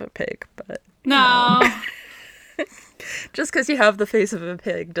face of a pig, but no. Just because you have the face of a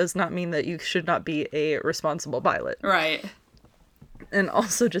pig does not mean that you should not be a responsible pilot. Right. And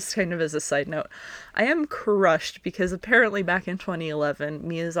also, just kind of as a side note, I am crushed because apparently back in 2011,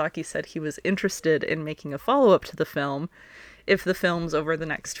 Miyazaki said he was interested in making a follow-up to the film if the films over the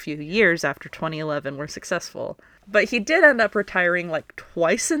next few years after 2011 were successful. But he did end up retiring like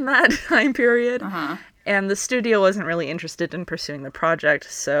twice in that time period. And the studio wasn't really interested in pursuing the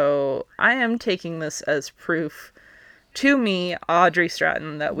project, so I am taking this as proof to me, Audrey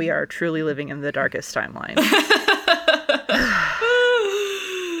Stratton, that we are truly living in the darkest timeline.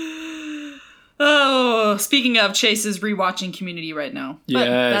 Oh, speaking of, Chase is rewatching Community right now. But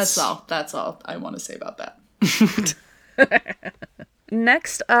Yes. that's all I want to say about that.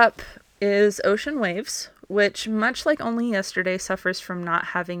 Next up is Ocean Waves, which, much like Only Yesterday, suffers from not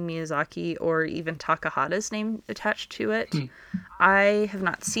having Miyazaki or even Takahata's name attached to it. I have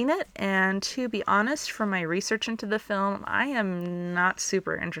not seen it, and to be honest, from my research into the film, I am not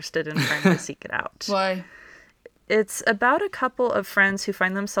super interested in trying to seek it out. Why? It's about a couple of friends who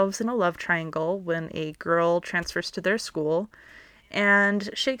find themselves in a love triangle when a girl transfers to their school and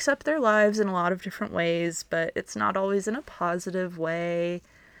shakes up their lives in a lot of different ways, but it's not always in a positive way.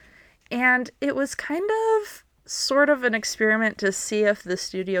 And it was kind of sort of an experiment to see if the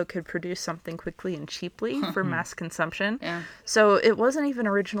studio could produce something quickly and cheaply for mass consumption. Yeah. So it wasn't even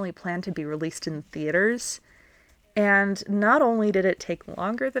originally planned to be released in theaters. And not only did it take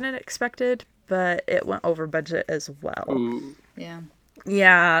longer than it expected, but it went over budget as well. Ooh. Yeah.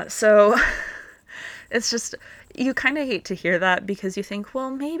 Yeah, so it's just, you kind of hate to hear that because you think,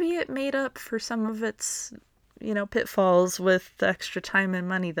 well, maybe it made up for some of its, pitfalls with the extra time and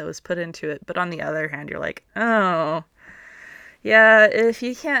money that was put into it. But on the other hand, you're like, oh, Yeah, if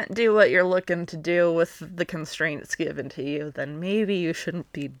you can't do what you're looking to do with the constraints given to you, then maybe you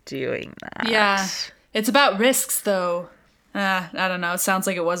shouldn't be doing that. Yeah. It's about risks, though. I don't know. It sounds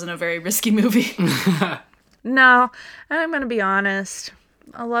like it wasn't a very risky movie. No, and I'm going to be honest.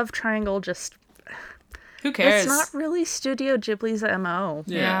 A love triangle just... Who cares? It's not really Studio Ghibli's MO.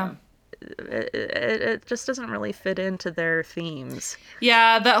 Yeah. It just doesn't really fit into their themes.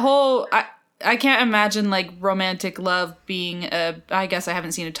 Yeah, that whole... I can't imagine, like, romantic love being a... I guess I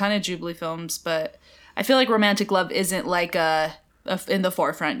haven't seen a ton of Ghibli films, but I feel like romantic love isn't, like, in the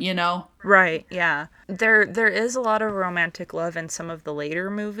forefront, you know? Right, yeah. There is a lot of romantic love in some of the later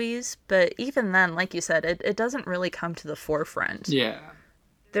movies, but even then, like you said, it doesn't really come to the forefront. Yeah.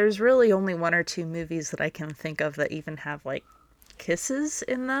 There's really only one or two movies that I can think of that even have, like, kisses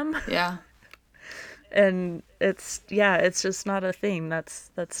in them. Yeah. And it's just not a theme.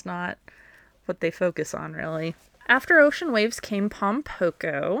 That's not what they focus on, really. After Ocean Waves came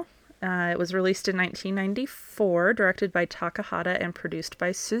Pompoko. It was released in 1994, directed by Takahata and produced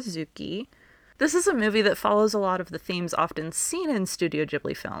by Suzuki. This is a movie that follows a lot of the themes often seen in Studio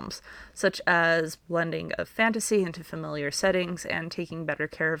Ghibli films, such as blending of fantasy into familiar settings and taking better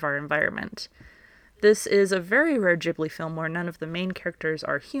care of our environment. This is a very rare Ghibli film where none of the main characters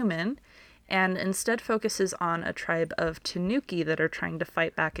are human, and instead focuses on a tribe of Tanuki that are trying to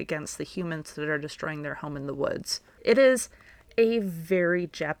fight back against the humans that are destroying their home in the woods. It is a very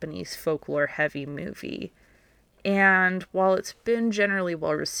Japanese folklore-heavy movie, and while it's been generally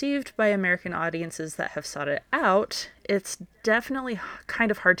well received by American audiences that have sought it out, it's definitely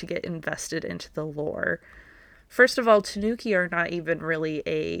kind of hard to get invested into the lore. First of all, Tanuki are not even really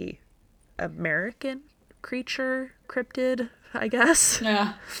a American creature, cryptid, I guess.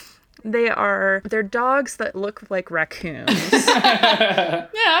 Yeah. They're dogs that look like raccoons. Yeah,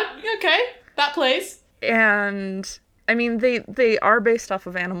 okay. That plays. And I mean, they are based off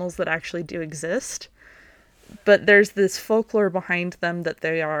of animals that actually do exist, but there's this folklore behind them that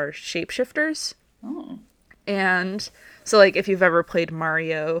they are shapeshifters. Oh. And so, like, if you've ever played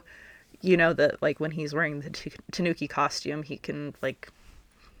Mario, you know that, like, when he's wearing the Tanuki costume, he can, like,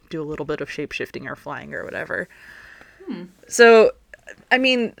 do a little bit of shapeshifting or flying or whatever. So, I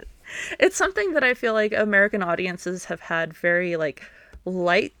mean, it's something that I feel like American audiences have had very, like,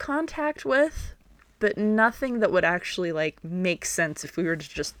 light contact with, but nothing that would actually, like, make sense if we were to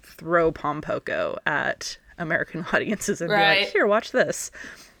just throw Pompoko at American audiences and be like, here, watch this.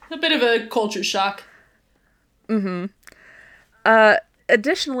 A bit of a culture shock.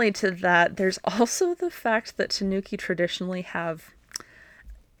 Additionally to that, there's also the fact that Tanuki traditionally have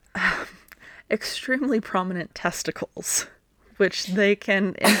extremely prominent testicles, which they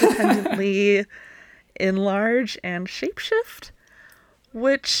can independently enlarge and shapeshift,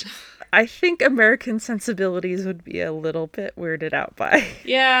 which I think American sensibilities would be a little bit weirded out by.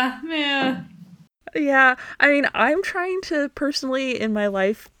 Yeah. Yeah, I mean, I'm trying to personally in my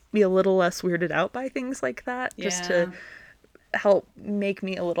life be a little less weirded out by things like that, just to help make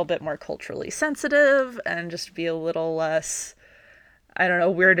me a little bit more culturally sensitive and just be a little less, I don't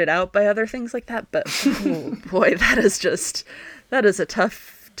know, weirded out by other things like that. But oh boy, that is a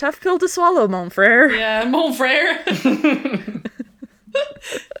tough pill to swallow, mon frere. Yeah, mon frere.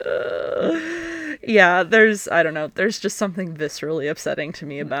 Yeah, there's just something viscerally upsetting to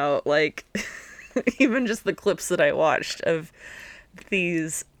me about, like, even just the clips that I watched of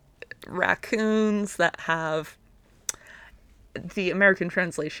these raccoons that have, the American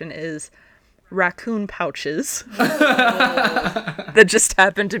translation is raccoon pouches that just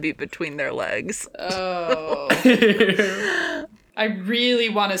happen to be between their legs. Oh. I really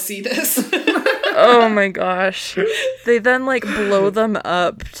want to see this. Oh my gosh. They then, like, blow them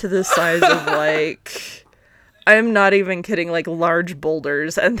up to the size of, like, I'm not even kidding, like, large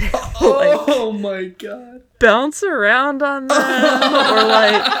boulders, and they like, Oh my god. bounce around on them or,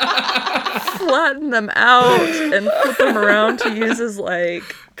 like, flatten them out and flip them around to use as, like,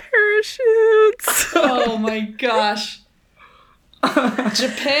 parachutes. Oh my gosh.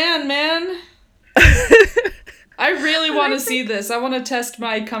 Japan, man. I really want to see this. I want to test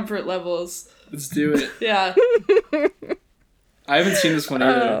my comfort levels. Let's do it. Yeah. I haven't seen this one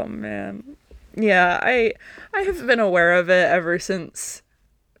either. Oh man. Yeah, I have been aware of it ever since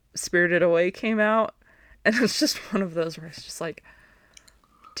Spirited Away came out, and it's just one of those where it's just like,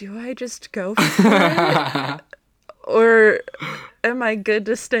 do I just go for it? Or am I good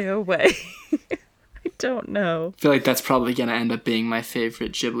to stay away? I don't know. I feel like that's probably gonna end up being my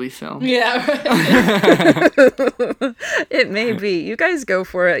favorite Ghibli film. Yeah, right. It may be. You guys go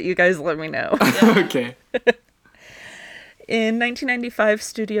for it. You guys let me know. Okay. In 1995,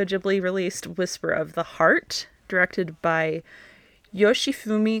 Studio Ghibli released Whisper of the Heart, directed by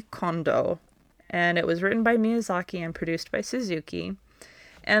Yoshifumi Kondo, and it was written by Miyazaki and produced by Suzuki.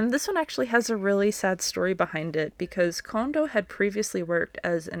 And this one actually has a really sad story behind it because Kondo had previously worked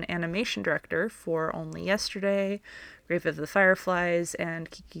as an animation director for Only Yesterday, Grave of the Fireflies,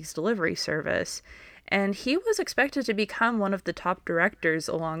 and Kiki's Delivery Service. And he was expected to become one of the top directors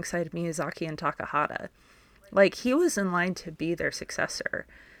alongside Miyazaki and Takahata. Like, he was in line to be their successor.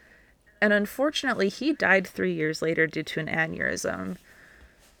 And unfortunately, he died 3 years later due to an aneurysm,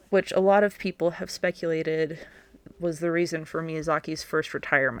 which a lot of people have speculated was the reason for Miyazaki's first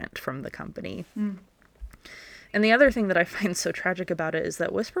retirement from the company. And the other thing that I find so tragic about it is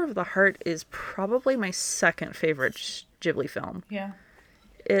that Whisper of the Heart is probably my second favorite Ghibli film. Yeah.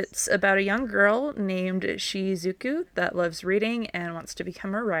 It's about a young girl named Shizuku that loves reading and wants to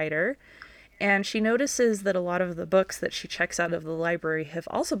become a writer. And she notices that a lot of the books that she checks out of the library have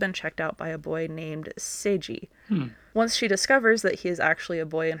also been checked out by a boy named Seiji. Once she discovers that he is actually a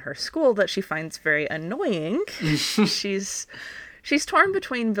boy in her school that she finds very annoying, she's torn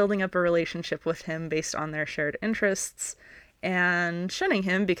between building up a relationship with him based on their shared interests and shunning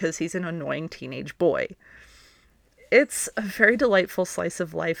him because he's an annoying teenage boy. It's a very delightful slice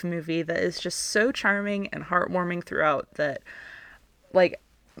of life movie that is just so charming and heartwarming throughout that, like,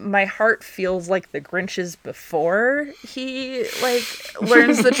 my heart feels like the Grinch's before he, like,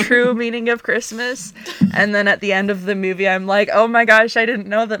 learns the true meaning of Christmas. And then at the end of the movie, I'm like, oh my gosh, I didn't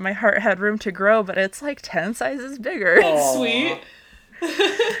know that my heart had room to grow, but it's like 10 sizes bigger. Sweet.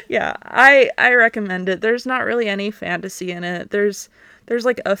 Yeah, I recommend it. There's not really any fantasy in it. There's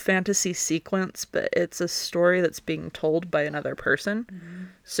like a fantasy sequence, but it's a story that's being told by another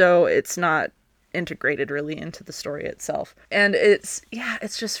person. So it's not integrated really into the story itself. And it's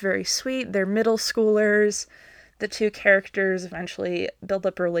just very sweet. They're middle schoolers. The two characters eventually build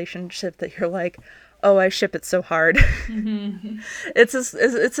up a relationship that you're like, oh, I ship it so hard. It's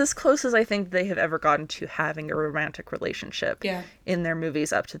as close as I think they have ever gotten to having a romantic relationship in their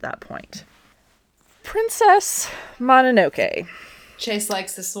movies up to that point. Princess Mononoke. Chase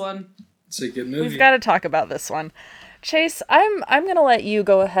likes this one. It's a good movie. We've got to talk about this one. Chase, I'm going to let you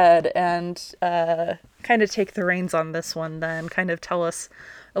go ahead and kind of take the reins on this one then, kind of tell us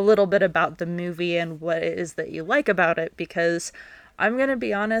a little bit about the movie and what it is that you like about it, because I'm going to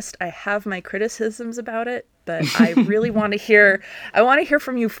be honest, I have my criticisms about it, but I really want to hear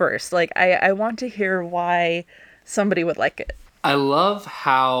from you first. Like, I want to hear why somebody would like it. I love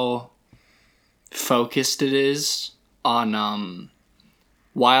how focused it is on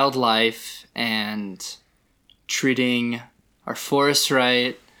wildlife and treating our forests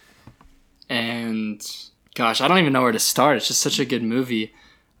right, and gosh, I don't even know where to start. It's just such a good movie.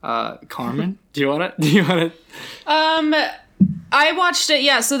 Carmen, do you want to? I watched it.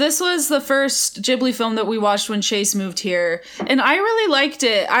 Yeah, so this was the first Ghibli film that we watched when Chase moved here, and I really liked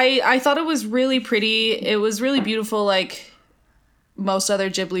it. I thought it was really pretty. It was really beautiful, like most other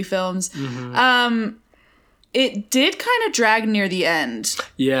Ghibli films. It did kind of drag near the end.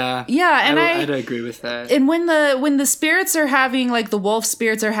 Yeah. Yeah, and I'd agree with that. And when the spirits are having, like, the wolf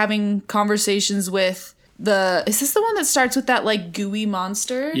spirits are having conversations with is this the one that starts with that, like, gooey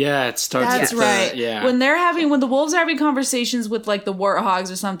monster? Yeah, it starts That's with right. yeah. When the wolves are having conversations with, like, the warthogs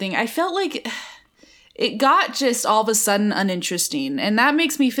or something, I felt like it got just all of a sudden uninteresting. And that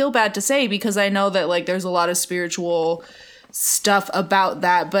makes me feel bad to say, because I know that, like, there's a lot of spiritual stuff about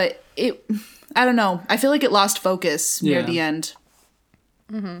that, but I don't know. I feel like it lost focus near the end.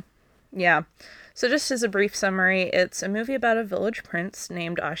 Yeah. So just as a brief summary, it's a movie about a village prince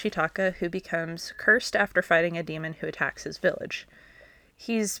named Ashitaka who becomes cursed after fighting a demon who attacks his village.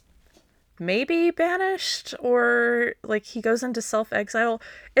 He's maybe banished, or like he goes into self-exile.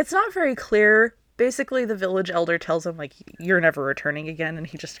 It's not very clear. Basically, the village elder tells him, like, you're never returning again, and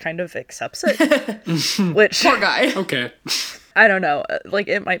he just kind of accepts it. Which, poor guy. Okay. I don't know. Like,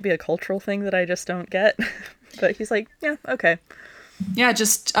 it might be a cultural thing that I just don't get. But he's like, yeah, okay. Yeah,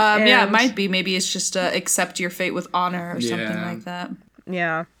 just, it might be. Maybe it's just accept your fate with honor or something like that.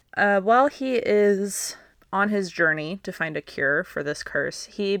 Yeah. While he is on his journey to find a cure for this curse,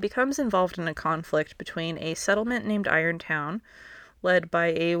 he becomes involved in a conflict between a settlement named Irontown, led by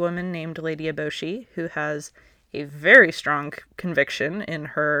a woman named Lady Eboshi, who has a very strong conviction in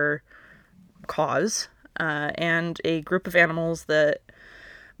her cause, and a group of animals that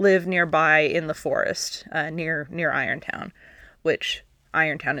live nearby in the forest, near Irontown, which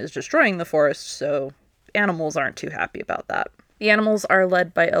Irontown is destroying the forest, so animals aren't too happy about that. The animals are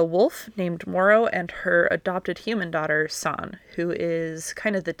led by a wolf named Moro and her adopted human daughter, San, who is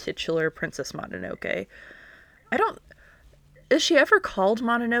kind of the titular Princess Mononoke. Is she ever called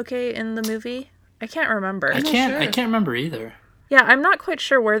Mononoke in the movie? I can't remember. I can't remember either. Yeah, I'm not quite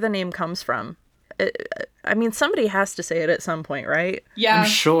sure where the name comes from. I mean, somebody has to say it at some point, right? Yeah. I'm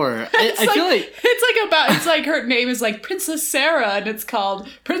sure. I feel like it's like her name is like Princess Sarah and it's called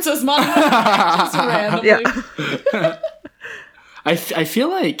Princess Mononoke. Just randomly. Yeah. I feel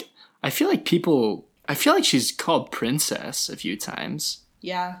like she's called Princess a few times.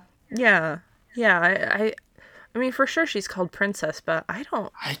 Yeah. Yeah. Yeah, I mean, for sure she's called Princess, but I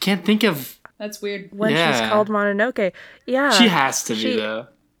can't think of That's weird. when Yeah. she's called Mononoke. Yeah. she has to be she- though.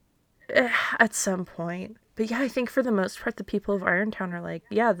 At some point. But yeah, I think for the most part, the people of Irontown are like,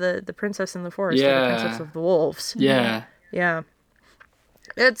 yeah, the princess in the forest, or the princess Yeah. of the wolves. Yeah. Yeah.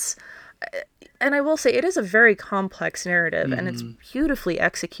 And I will say, it is a very complex narrative, and it's beautifully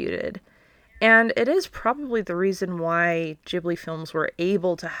executed. And it is probably the reason why Ghibli films were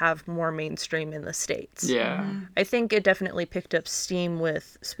able to have more mainstream in the States. Yeah. I think it definitely picked up steam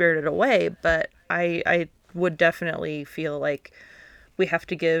with Spirited Away, but I would definitely feel like we have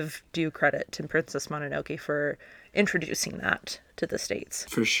to give due credit to Princess Mononoke for introducing that to the States.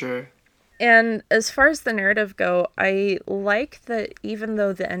 For sure. And as far as the narrative go, I like that even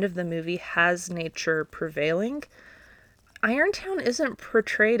though the end of the movie has nature prevailing, Irontown isn't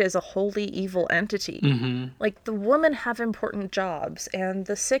portrayed as a wholly evil entity. Like, the women have important jobs, and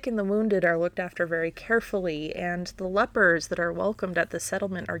the sick and the wounded are looked after very carefully, and the lepers that are welcomed at the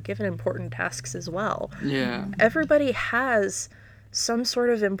settlement are given important tasks as well. Yeah. Everybody has some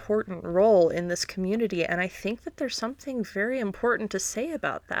sort of important role in this community, and I think that there's something very important to say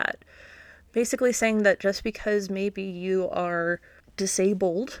about that. Basically saying that just because maybe you are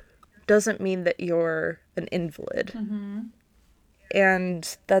disabled doesn't mean that you're an invalid.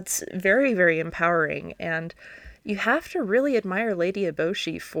 And that's very, very empowering. And you have to really admire Lady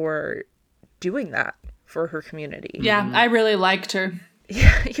Eboshi for doing that for her community. Yeah, I really liked her.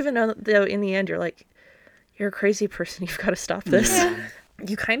 Yeah, even though in the end you're like, you're a crazy person, you've got to stop this.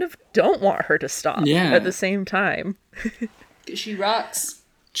 You kind of don't want her to stop Yeah. at the same time. She rocks.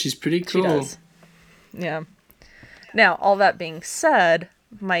 She's pretty She cool. does. Yeah. Now, all that being said,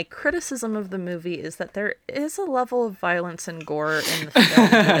 my criticism of the movie is that there is a level of violence and gore in the film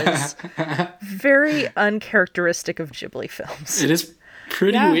that is very uncharacteristic of Ghibli films. It is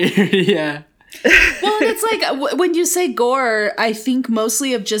pretty Yeah. weird. Yeah. Well, and it's like when you say gore, I think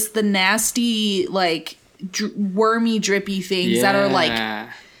mostly of just the nasty, like wormy, drippy things that are like,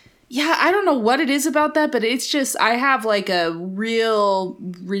 yeah, I don't know what it is about that, but it's just I have like a real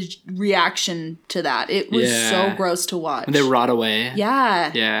reaction to that. It was Yeah. so gross to watch. They rot away.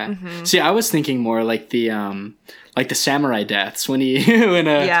 Yeah. Yeah. See, I was thinking more like the samurai deaths when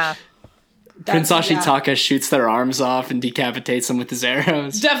Yeah. Prince That's- yeah. Ashitaka shoots their arms off and decapitates them with his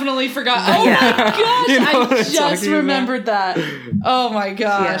arrows. Definitely forgot. Oh Yeah. my gosh, You know what I I'm just talking about? remembered that. Oh my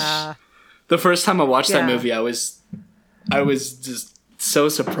gosh. Yeah. The first time I watched that Yeah. movie, I was just so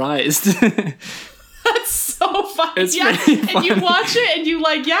surprised. That's so funny. It's yeah. really And you funny. watch it and you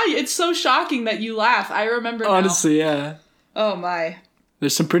like, yeah, it's so shocking that you laugh. I remember now. Honestly, yeah. Oh my.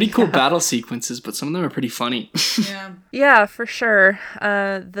 There's some pretty cool battle sequences, but some of them are pretty funny. Yeah. Yeah, for sure.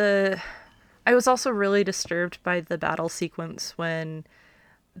 I was also really disturbed by the battle sequence when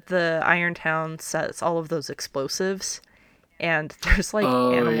the Irontown sets all of those explosives, and there's like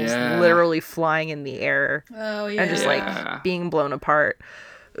Oh, animals yeah. literally flying in the air Oh yeah. and just Yeah. like being blown apart.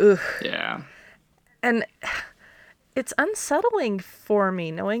 Ugh. Yeah. And it's unsettling for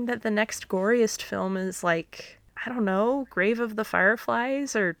me knowing that the next goriest film is like, I don't know, Grave of the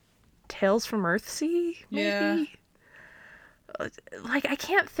Fireflies or Tales from Earthsea, maybe? Yeah. Like, I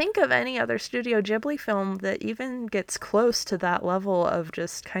can't think of any other Studio Ghibli film that even gets close to that level of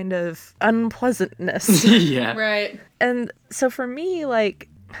just kind of unpleasantness. Yeah. Right. And so for me, like,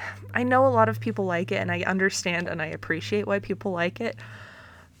 I know a lot of people like it, and I understand and I appreciate why people like it,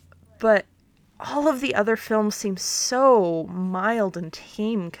 but all of the other films seem so mild and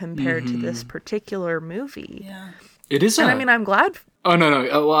tame compared to this particular movie. Yeah. It is. And I mean, I'm glad. Oh no.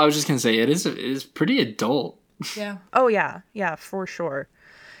 Well, I was just gonna say it is pretty adult. Yeah. Oh, yeah, for sure.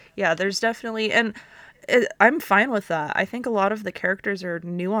 Yeah, there's definitely, and I'm fine with that. I think a lot of the characters are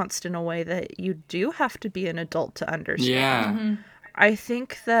nuanced in a way that you do have to be an adult to understand. Yeah. I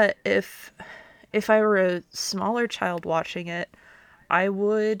think that if I were a smaller child watching it, I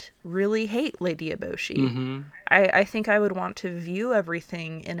would really hate Lady Eboshi. I think I would want to view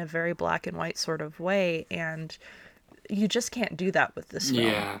everything in a very black and white sort of way, and you just can't do that with this film.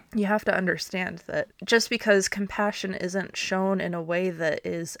 Yeah. You have to understand that just because compassion isn't shown in a way that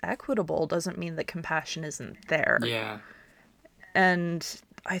is equitable doesn't mean that compassion isn't there. Yeah. And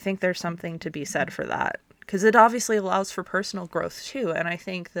I think there's something to be said for that. Because it obviously allows for personal growth too, and I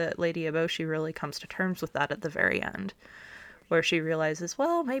think that Lady Eboshi really comes to terms with that at the very end. where she realizes,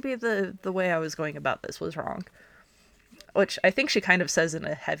 well, maybe the way I was going about this was wrong. Which I think she kind of says in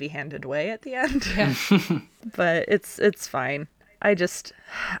a heavy-handed way at the end. Yeah. But it's fine. I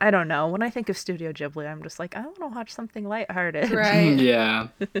don't know. When I think of Studio Ghibli, I'm just like, I want to watch something lighthearted. Right. Yeah.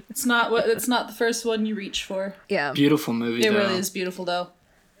 It's not the first one you reach for. Yeah. Beautiful movie, It though. really is beautiful, though.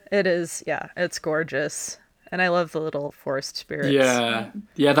 It is. Yeah. It's gorgeous. And I love the little forest spirits. Yeah.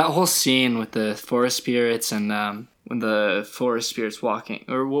 Yeah, that whole scene with the forest spirits and when the forest spirits walking,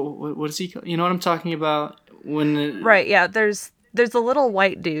 or what is he called? You know what I'm talking about? When Right. Yeah. There's the little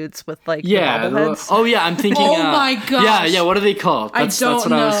white dudes with like yeah, the bobbleheads. oh yeah, I'm thinking. Oh my gosh. Yeah, what are they called? I don't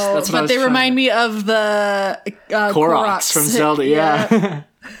know, but they remind me of the Koroks from Zelda. Yeah.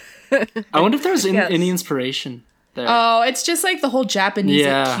 I wonder if there's any inspiration there. Oh, it's just like the whole Japanese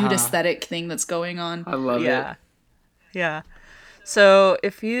Yeah. cute aesthetic thing that's going on. I love Yeah. it. Yeah. So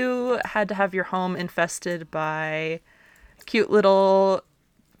if you had to have your home infested by cute little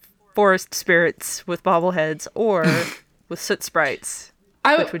forest spirits with bobbleheads or with soot sprites,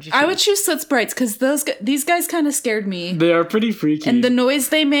 which would you choose? I would choose Soot Sprites because these guys kind of scared me. They are pretty freaky. And the noise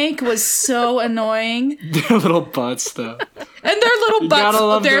they make was so annoying. Their little butts, though. And their little gotta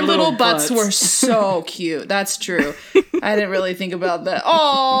love butts, their their little little butts butts. were so cute. That's true. I didn't really think about that.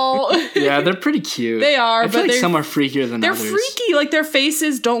 Oh, Yeah, they're pretty cute. They are, I feel but like they're- some are freakier than they're others. freaky. Like their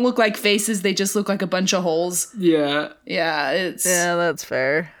faces don't look like faces; they just look like a bunch of holes. Yeah. Yeah, it's. Yeah, that's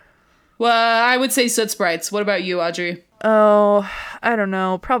fair. Well, I would say Soot Sprites. What about you, Audrey? Oh, I don't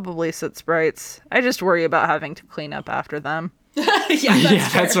know. Probably soot sprites. I just worry about having to clean up after them. Yeah,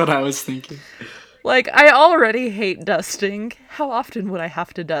 that's what I was thinking. Like, I already hate dusting. How often would I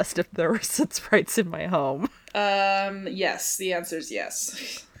have to dust if there were soot sprites in my home? Yes. The answer is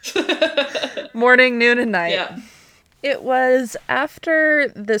yes. Morning, noon, and night. Yeah. It was after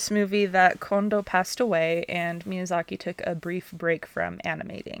this movie that Kondo passed away and Miyazaki took a brief break from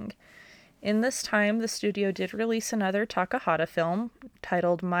animating. In this time, the studio did release another Takahata film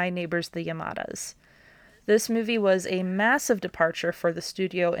titled My Neighbors the Yamadas. This movie was a massive departure for the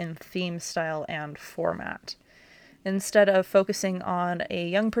studio in theme style and format. Instead of focusing on a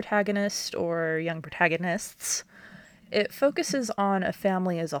young protagonist or young protagonists, it focuses on a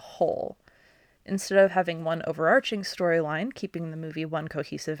family as a whole. Instead of having one overarching storyline, keeping the movie one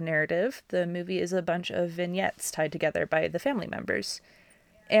cohesive narrative, the movie is a bunch of vignettes tied together by the family members.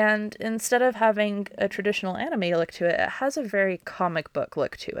 And instead of having a traditional anime look to it, it has a very comic book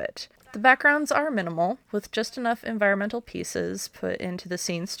look to it. The backgrounds are minimal, with just enough environmental pieces put into the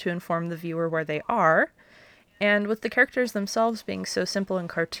scenes to inform the viewer where they are. And with the characters themselves being so simple and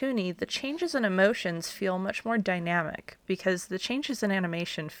cartoony, the changes in emotions feel much more dynamic, because the changes in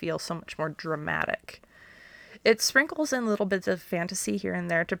animation feel so much more dramatic. It sprinkles in little bits of fantasy here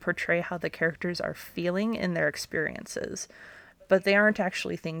and there to portray how the characters are feeling in their experiences, but they aren't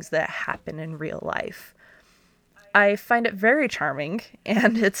actually things that happen in real life. I find it very charming,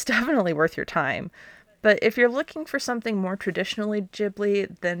 and it's definitely worth your time. But if you're looking for something more traditionally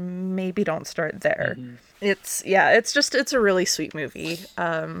Ghibli, then maybe don't start there. Mm-hmm. It's a really sweet movie.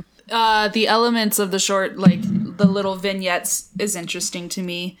 The elements of the short, like the little vignettes, is interesting to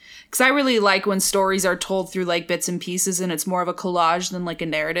me because I really like when stories are told through like bits and pieces, and it's more of a collage than like a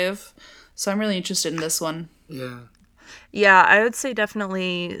narrative. So I'm really interested in this one. Yeah. Yeah, I would say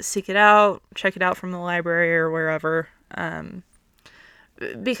definitely seek it out, check it out from the library or wherever,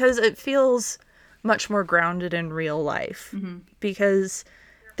 because it feels much more grounded in real life. Mm-hmm. Because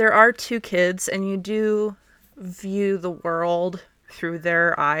there are two kids, and you do view the world through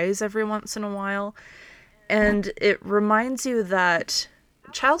their eyes every once in a while, and it reminds you that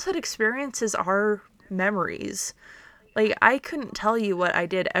childhood experiences are memories. Like, I couldn't tell you what I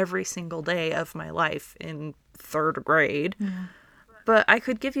did every single day of my life in 3rd grade, but I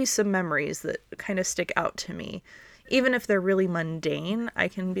could give you some memories that kind of stick out to me. Even if they're really mundane, I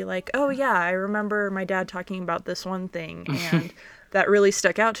can be like, oh yeah, I remember my dad talking about this one thing, and that really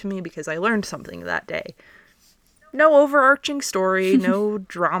stuck out to me because I learned something that day. No overarching story, no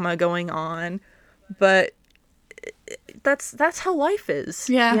drama going on, but that's how life is.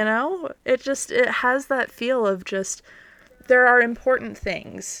 Yeah. You know? It has that feel of just, there are important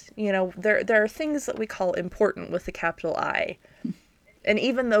things. You know, there are things that we call important with a capital I. And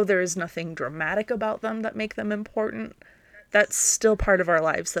even though there is nothing dramatic about them that make them important, that's still part of our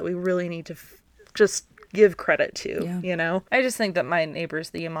lives that we really need to just give credit to, you know? I just think that My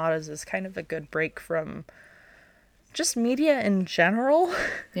Neighbors the Yamadas is kind of a good break from just media in general.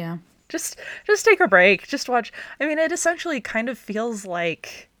 Yeah. Just take a break. Just watch. I mean, it essentially kind of feels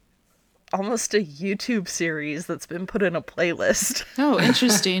like almost a YouTube series that's been put in a playlist. Oh,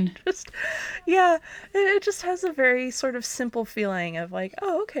 interesting. Yeah, it just has a very sort of simple feeling of like,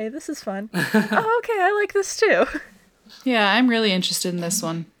 oh, okay, this is fun. Oh, okay, I like this too. Yeah, I'm really interested in this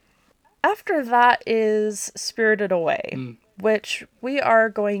one. After that is Spirited Away, which we are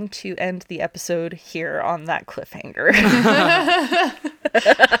going to end the episode here on that cliffhanger.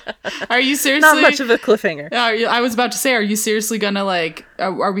 Are you seriously? Not much of a cliffhanger. I was about to say, are you seriously gonna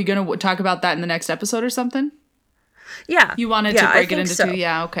are we gonna talk about that in the next episode or something? Yeah. You wanted to break it into two?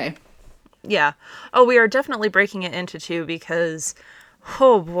 Yeah, okay. Yeah. Oh, we are definitely breaking it into two because,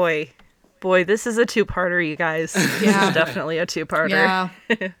 oh boy, this is a two-parter, you guys. Yeah. This is definitely a two-parter. Yeah.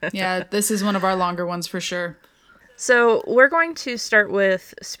 Yeah, this is one of our longer ones for sure. So we're going to start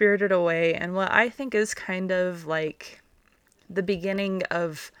with Spirited Away and what I think is kind of like the beginning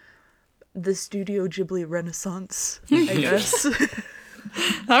of the Studio Ghibli Renaissance, I guess.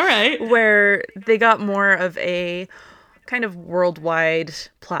 All right. Where they got more of a kind of worldwide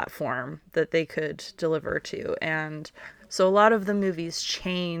platform that they could deliver to. And so a lot of the movies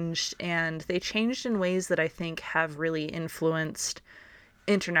changed, and they changed in ways that I think have really influenced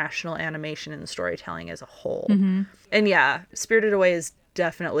international animation and storytelling as a whole. Mm-hmm. And yeah, Spirited Away is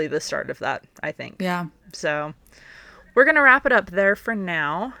definitely the start of that, I think. Yeah. So we're going to wrap it up there for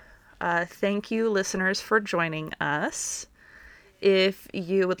now. Thank you, listeners, for joining us. If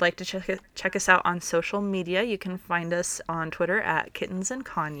you would like to check us out on social media, you can find us on Twitter at Kittens and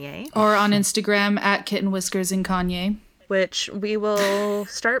Kanye. Or on Instagram at Kitten Whiskers and Kanye. Which we will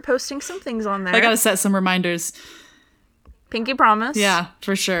start posting some things on there. I gotta set some reminders. Pinky promise. Yeah,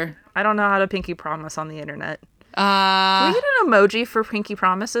 for sure. I don't know how to pinky promise on the internet. Can we get an emoji for pinky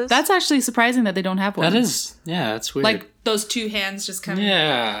promises? That's actually surprising that they don't have one. That is, yeah, that's weird. Like those two hands just kind of.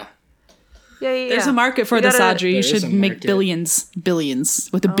 Yeah. Yeah. There's a market for this, Audrey. You There is should a make market. billions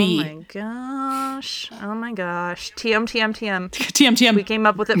with a B. Oh my gosh. TM. TM. We came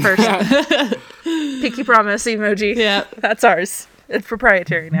up with it first. Pinky promise emoji. Yeah. That's ours. It's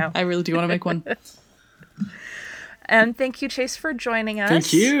proprietary now. I really do want to make one. And thank you, Chase, for joining us.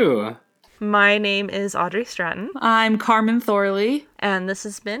 Thank you. My name is Audrey Stratton. I'm Carmen Thorley. And this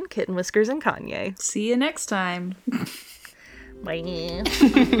has been Kitten Whiskers and Kanye. See you next time. Bye.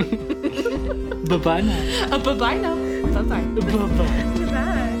 Bye-bye now. Bye-bye now. Bye-bye. Bye-bye.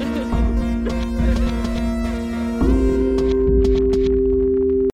 Bye.